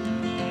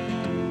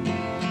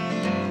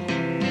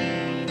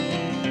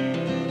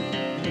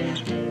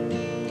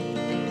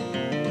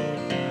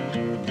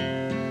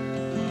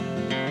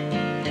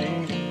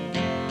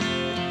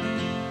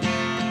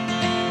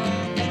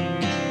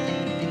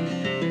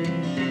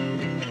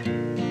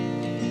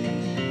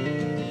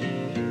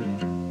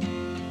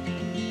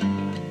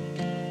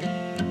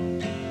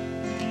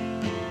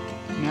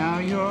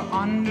 You're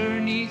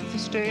underneath the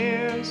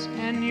stairs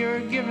and you're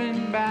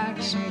giving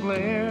back some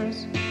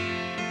glares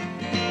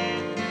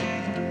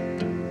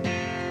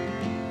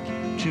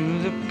to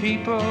the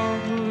people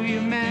who you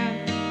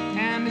met,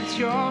 and it's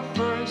your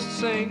first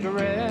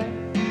cigarette.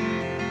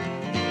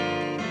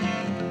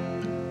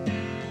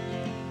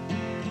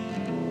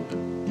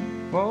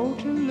 Oh,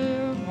 to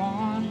live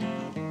on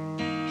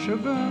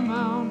Sugar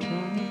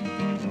Mountain,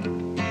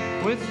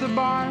 with the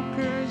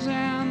barkers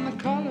and the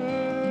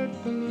colored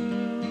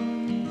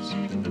balloons.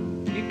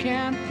 You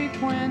can't be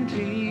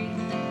 20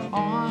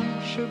 on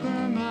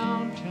Sugar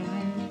Mountain,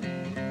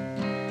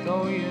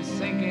 though you're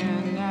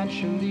thinking that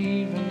you're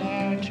leaving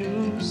there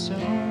too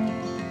soon.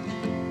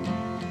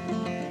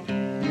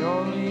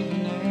 You're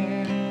leaving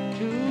there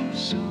too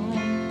soon.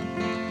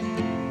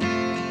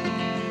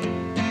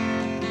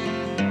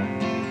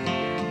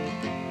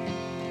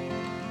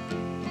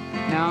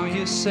 Now you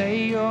you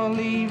say you're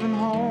leaving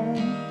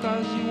home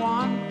 'cause you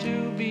want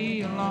to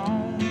be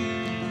alone.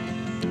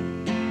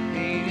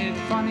 Ain't it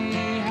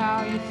funny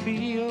how you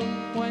feel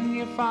when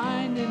you're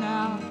finding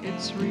out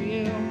it's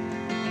real?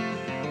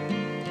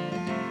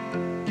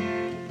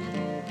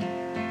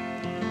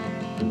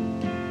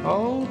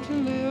 Oh, to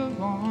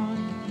live on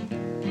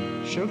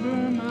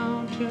Sugar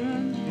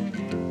Mountain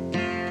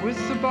with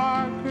the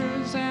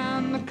barkers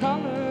and the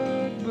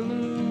colored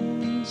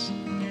balloons.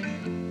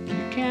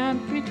 You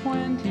can't be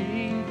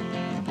 20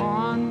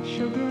 on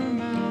Sugar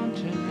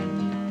Mountain,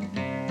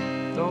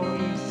 though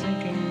you're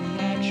thinking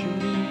that you're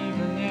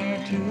leaving there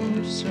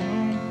too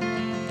soon.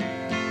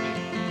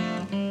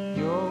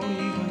 You're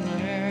leaving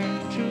there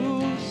too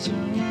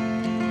soon.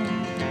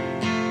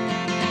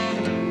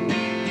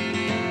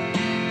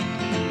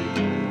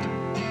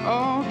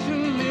 Oh, to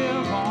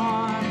live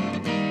on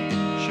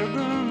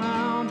Sugar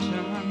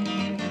Mountain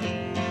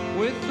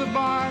with the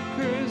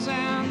barkers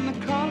and the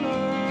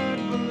colored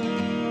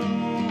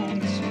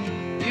balloons.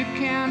 You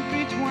can't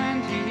be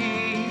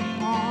 20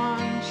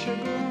 on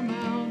Sugar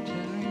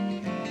Mountain,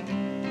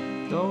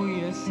 though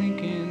you're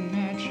thinking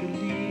that you're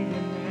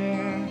leaving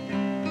there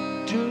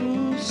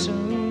too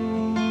soon.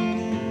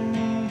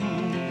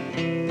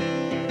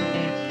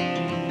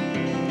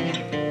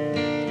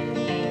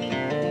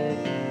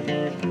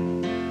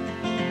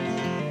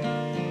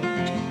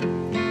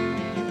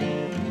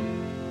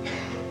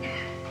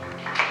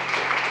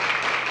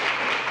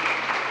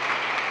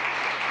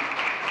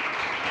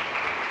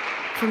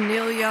 From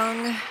Neil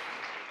Young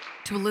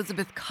to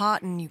Elizabeth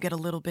Cotton, you get a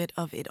little bit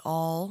of it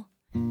all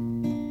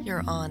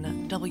here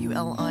on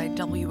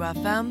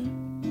WLIW-FM,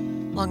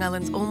 Long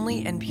Island's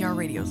only NPR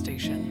radio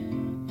station.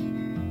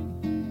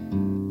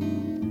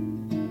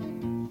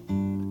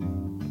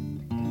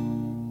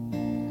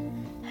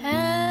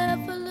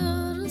 Have a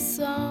little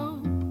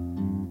song,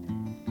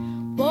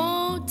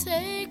 won't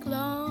take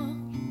long.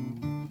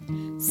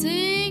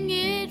 Sing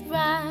it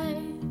right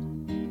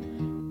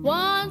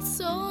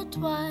once or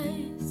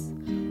twice.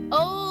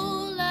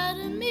 Oh, out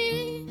of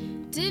me,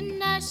 didn't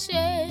I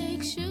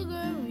shake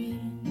sugary?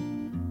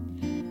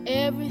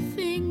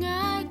 Everything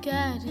I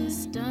got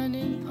is done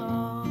in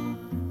part.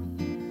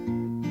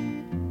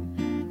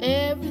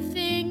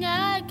 Everything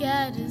I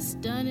got is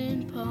done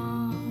in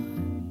part.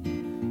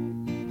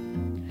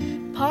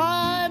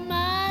 Pawn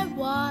my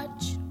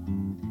watch,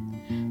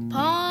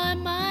 pawn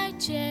my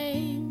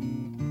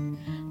chain,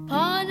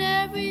 pawn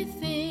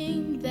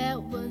everything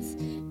that was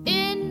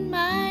in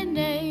my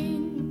name.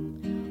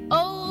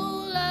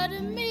 Oh, out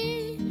of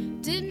me,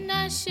 didn't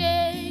I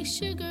shake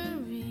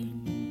sugary?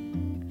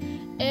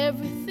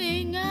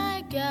 Everything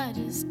I got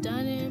is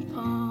done in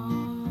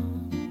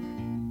pawn.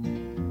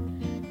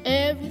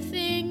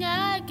 Everything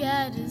I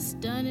got is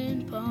done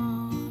in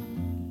pawn.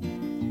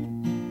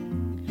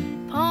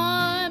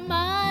 Pawn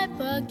my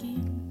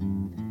buggy,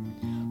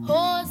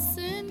 horse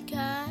and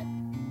cot,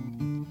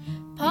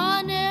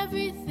 pawn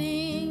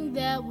everything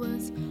that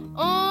was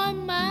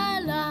on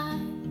my lot.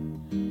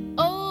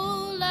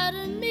 Oh, out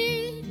of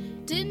me,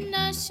 didn't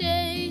I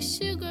shake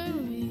sugary?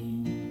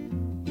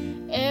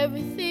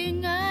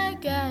 Everything I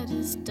got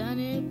is done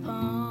in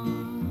pawn.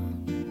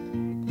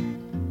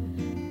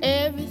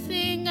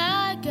 Everything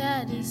I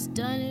got is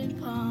done in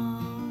pawn.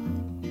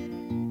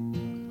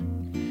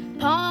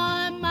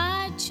 Pawn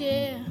my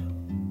chair,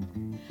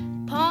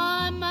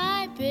 pawn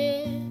my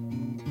bed,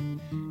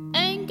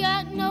 ain't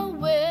got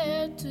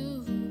nowhere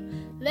to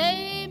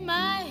lay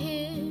my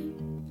head.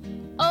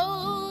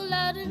 Oh,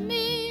 out of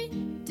me,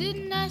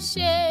 didn't I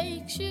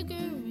shake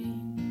sugary?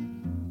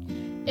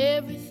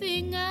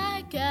 Everything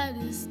I got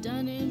is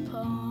done in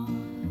pawn.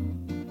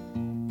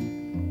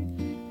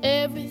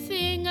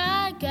 Everything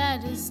I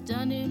got is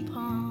done in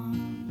pawn.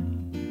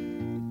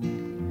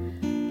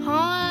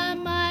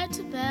 Pawn my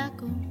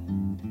tobacco,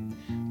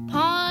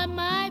 pawn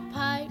my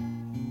pipe,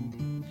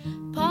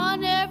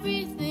 pawn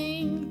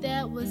everything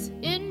that was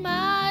in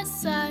my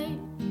sight.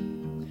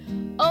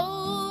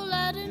 Oh,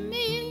 out of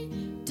me,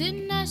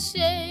 didn't I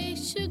shake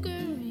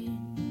sugary?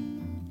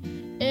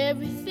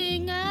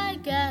 Everything I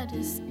got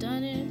is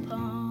done in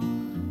pawn.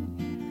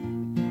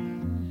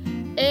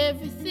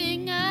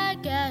 Everything I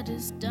got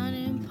is done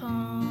in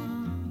pawn.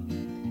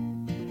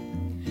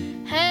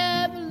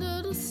 Have a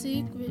little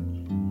secret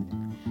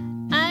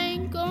I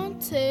ain't gonna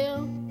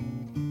tell.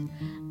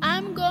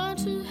 I'm going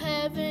to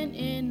heaven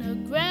in a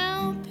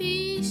ground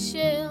pea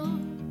shell.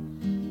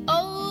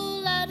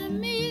 Oh, out of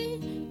me,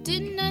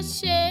 didn't I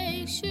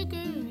shake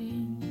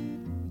sugary?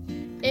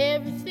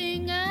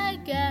 Everything I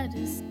got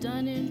is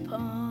done in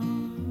pawn.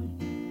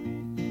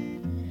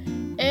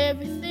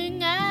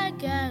 Everything I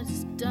got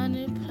is done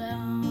in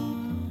pawn.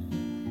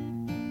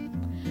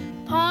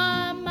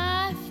 Pawn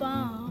my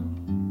farm,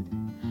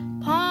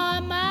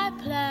 pawn my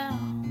plow,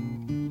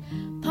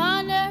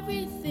 pawn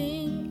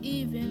everything,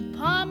 even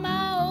pawn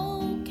my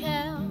old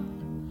cow.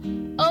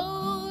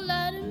 Oh,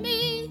 out of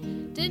me,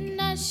 didn't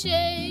I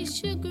shake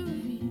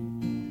sugary?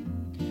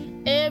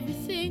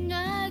 Everything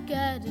I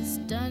got is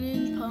done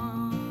in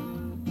pawn.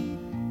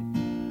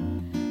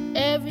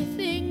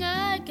 Everything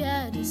I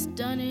got is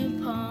done in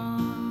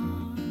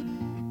pawn.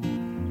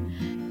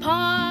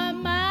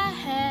 Pawn my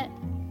hat,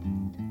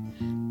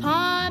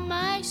 pawn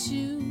my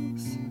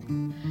shoes,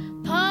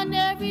 pawn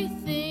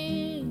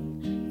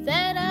everything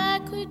that I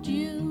could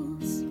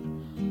use.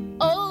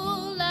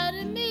 Oh, out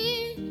of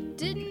me,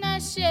 didn't I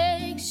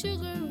shake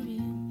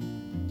sugary?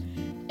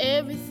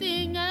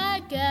 Everything I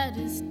got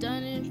is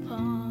done in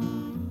pawn.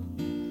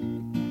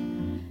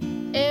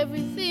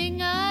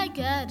 Everything I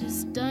got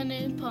is done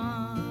in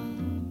pawn.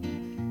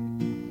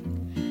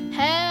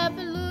 Have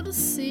a little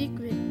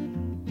secret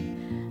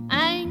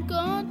I ain't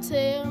gonna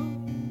tell.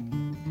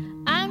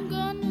 I'm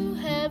going to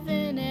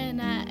heaven and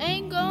I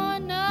ain't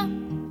gonna.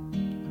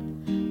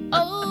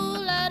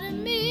 Oh, out of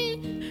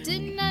me,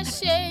 didn't I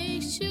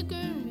shake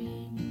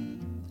sugary?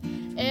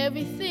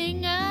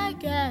 Everything I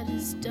got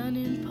is done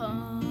in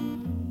pawn.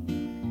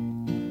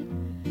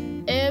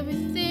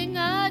 Everything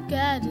I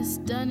got is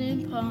done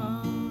in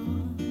pawn.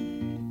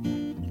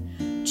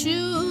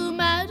 Chew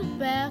my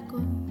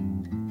tobacco,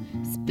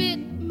 spit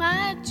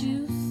my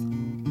juice.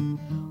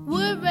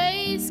 Would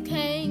raise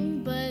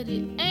Cain, but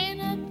it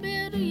ain't a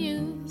bit of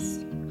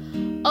use.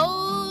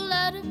 Oh,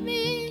 out of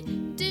me,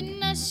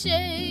 didn't I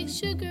shake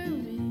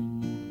sugary?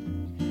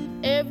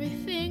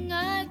 Everything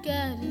I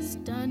got is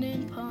done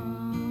in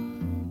pawn.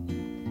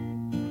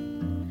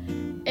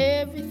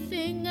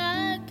 Everything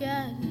I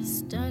got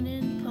is done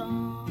in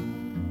pawn.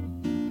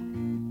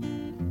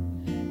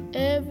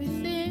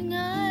 Everything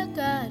I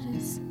got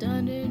is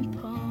done in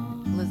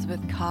pawn.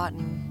 Elizabeth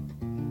Cotton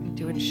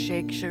doing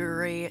Shake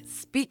Sugary.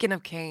 Speaking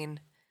of Cain,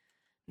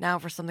 now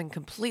for something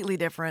completely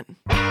different.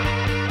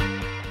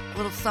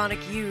 Little Sonic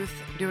Youth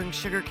doing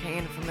Sugar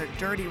Cane from their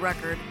Dirty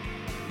record,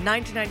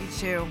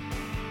 1992.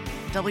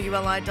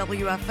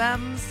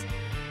 WLIW-FM's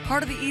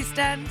Heart of the East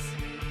End.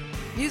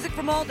 Music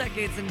from all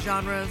decades and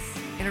genres.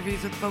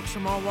 Interviews with folks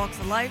from all walks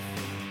of life.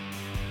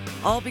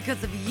 All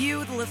because of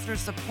you, the listener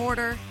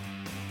supporter.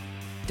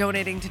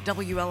 Donating to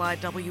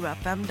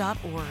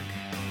WLIWFM.org.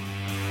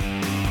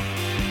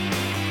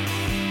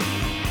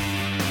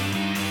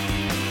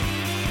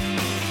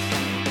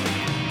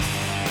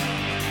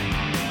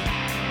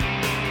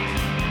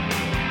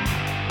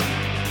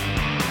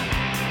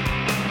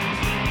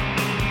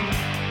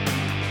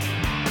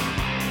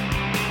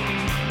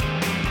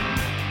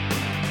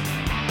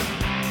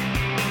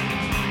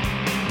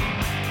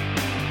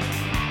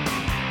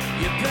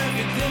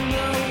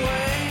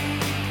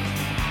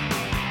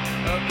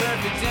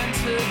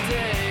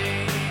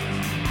 Today,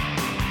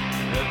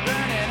 they're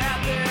burning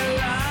out their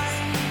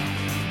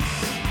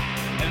lives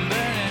and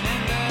burning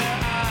in their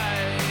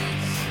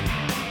eyes.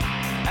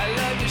 I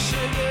love your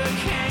sugar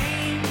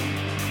cane,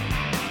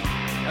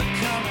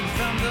 coming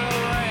from the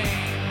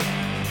rain.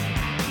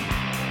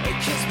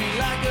 Kiss me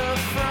like a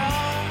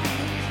frog,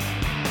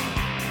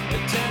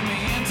 turn me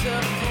into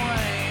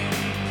flame.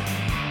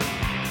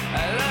 I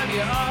love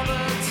you all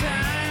the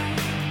time,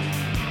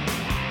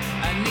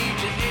 I need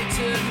you here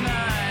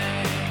tonight.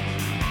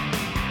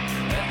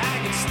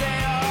 Stay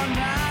all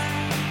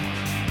night,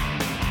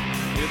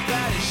 your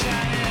body's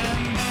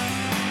shining,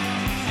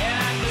 and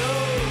I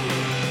know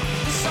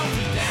there's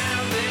something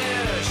down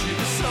there,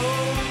 sugar so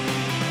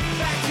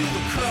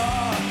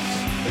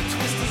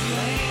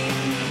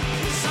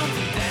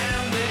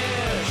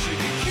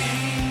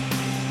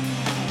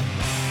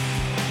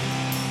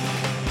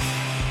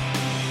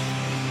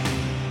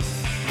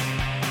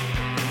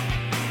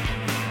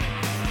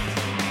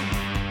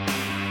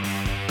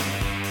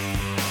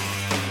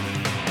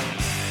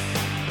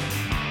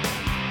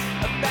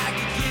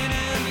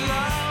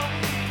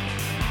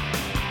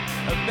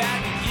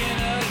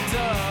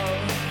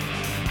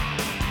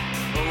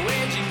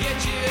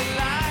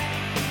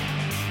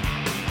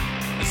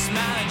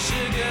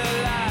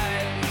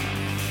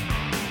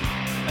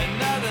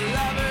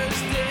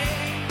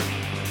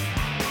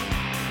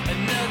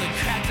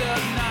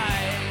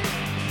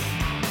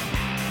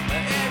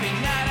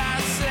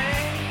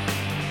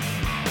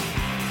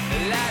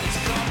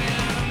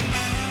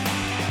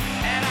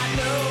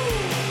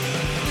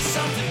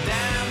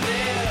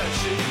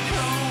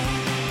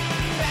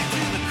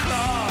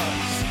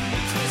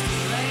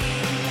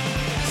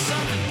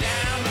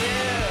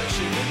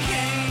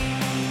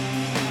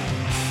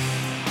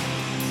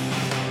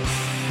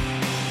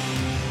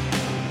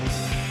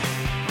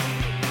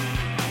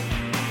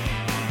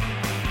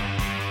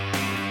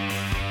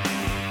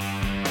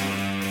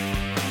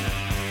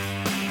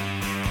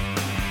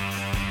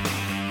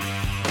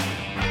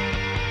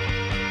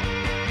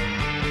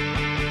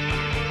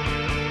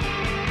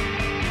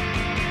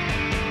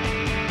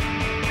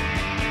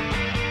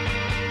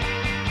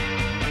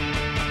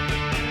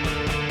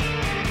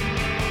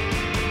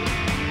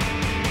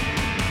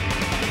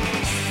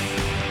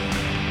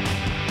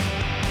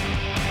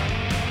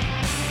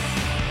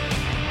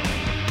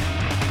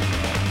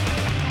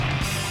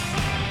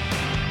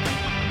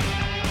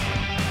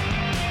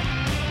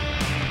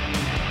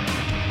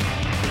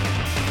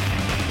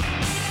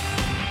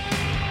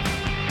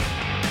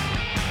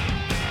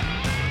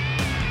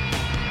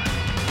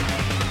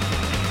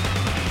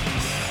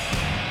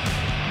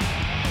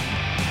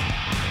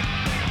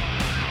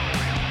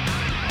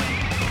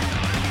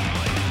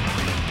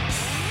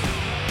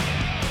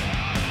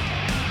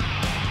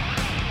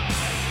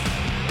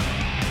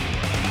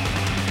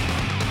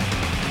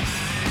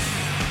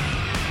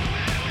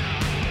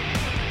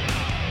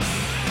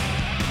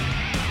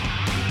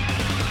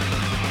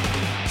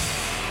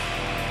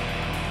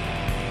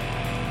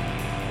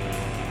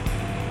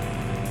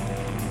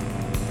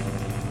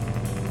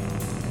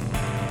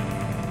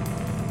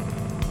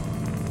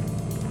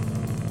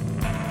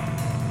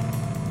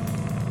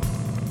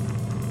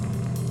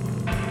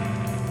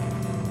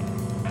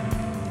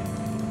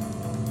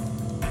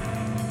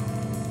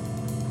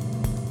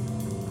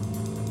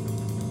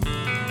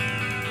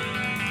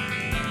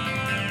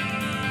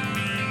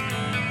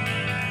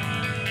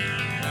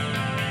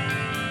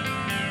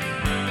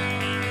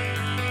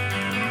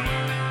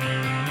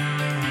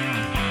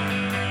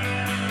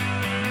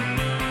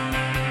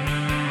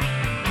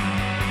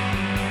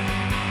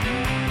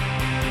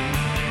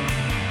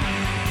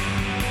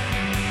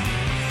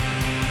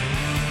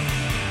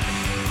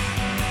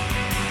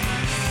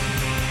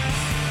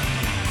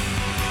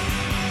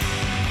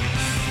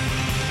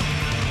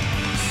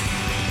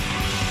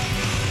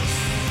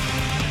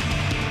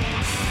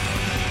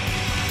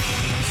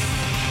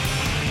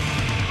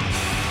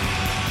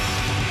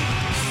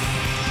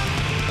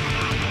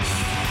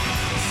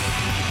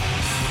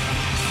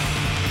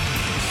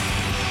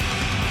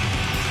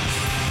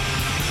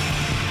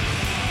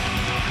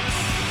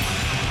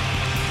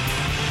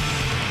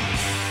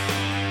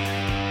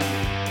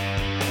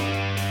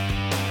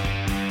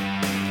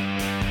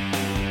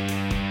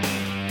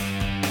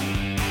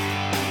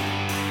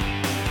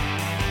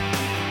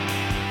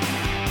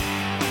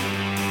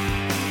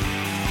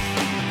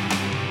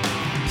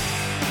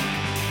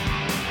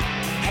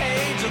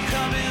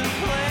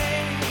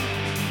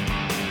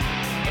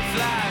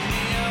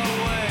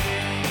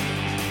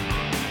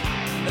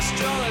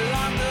stroll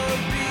along the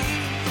beach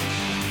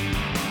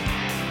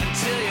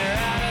until you're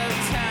out of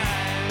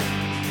time.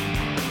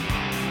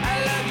 I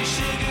love you,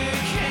 sugar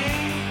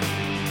cane,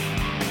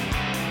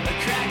 a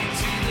crack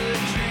into the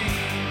dream.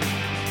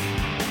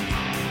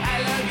 I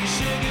love you,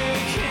 sugar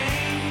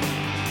cane.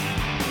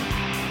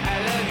 I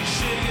love you,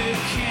 sugar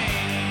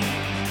cane.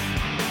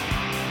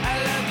 I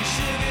love you,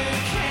 sugar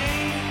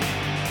cane.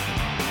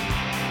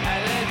 I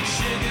love you,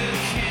 sugar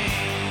cane.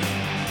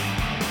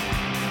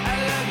 I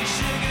love you,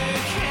 sugar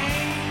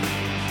cane.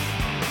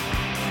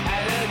 I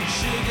love you,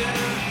 sugar.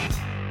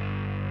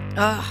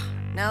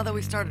 Now that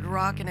we started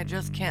rocking, it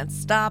just can't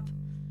stop.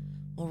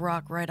 We'll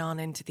rock right on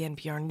into the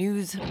NPR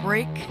news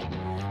break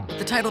with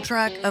the title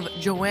track of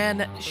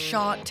Joanne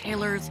Shaw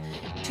Taylor's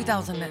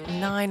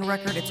 2009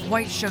 record. It's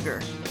White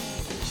Sugar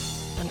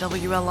on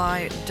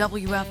WLI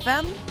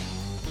WFM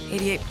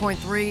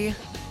 88.3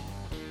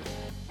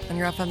 on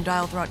your FM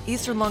dial throughout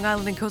eastern Long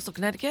Island and coastal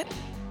Connecticut,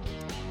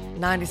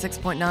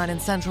 96.9 in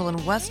central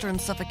and western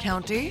Suffolk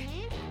County,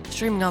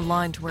 streaming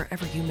online to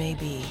wherever you may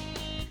be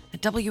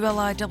at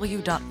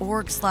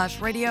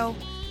WLIW.org/radio.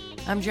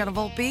 I'm Jenna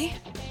Volpe,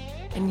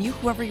 and you,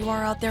 whoever you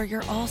are out there,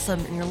 you're awesome,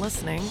 and you're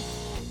listening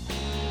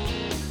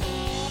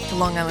to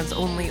Long Island's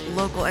only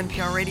local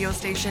NPR radio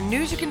station.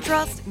 News you can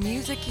trust,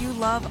 music you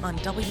love on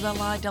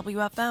WLI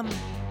WFM,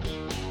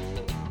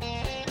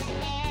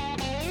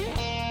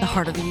 the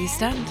heart of the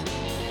East End.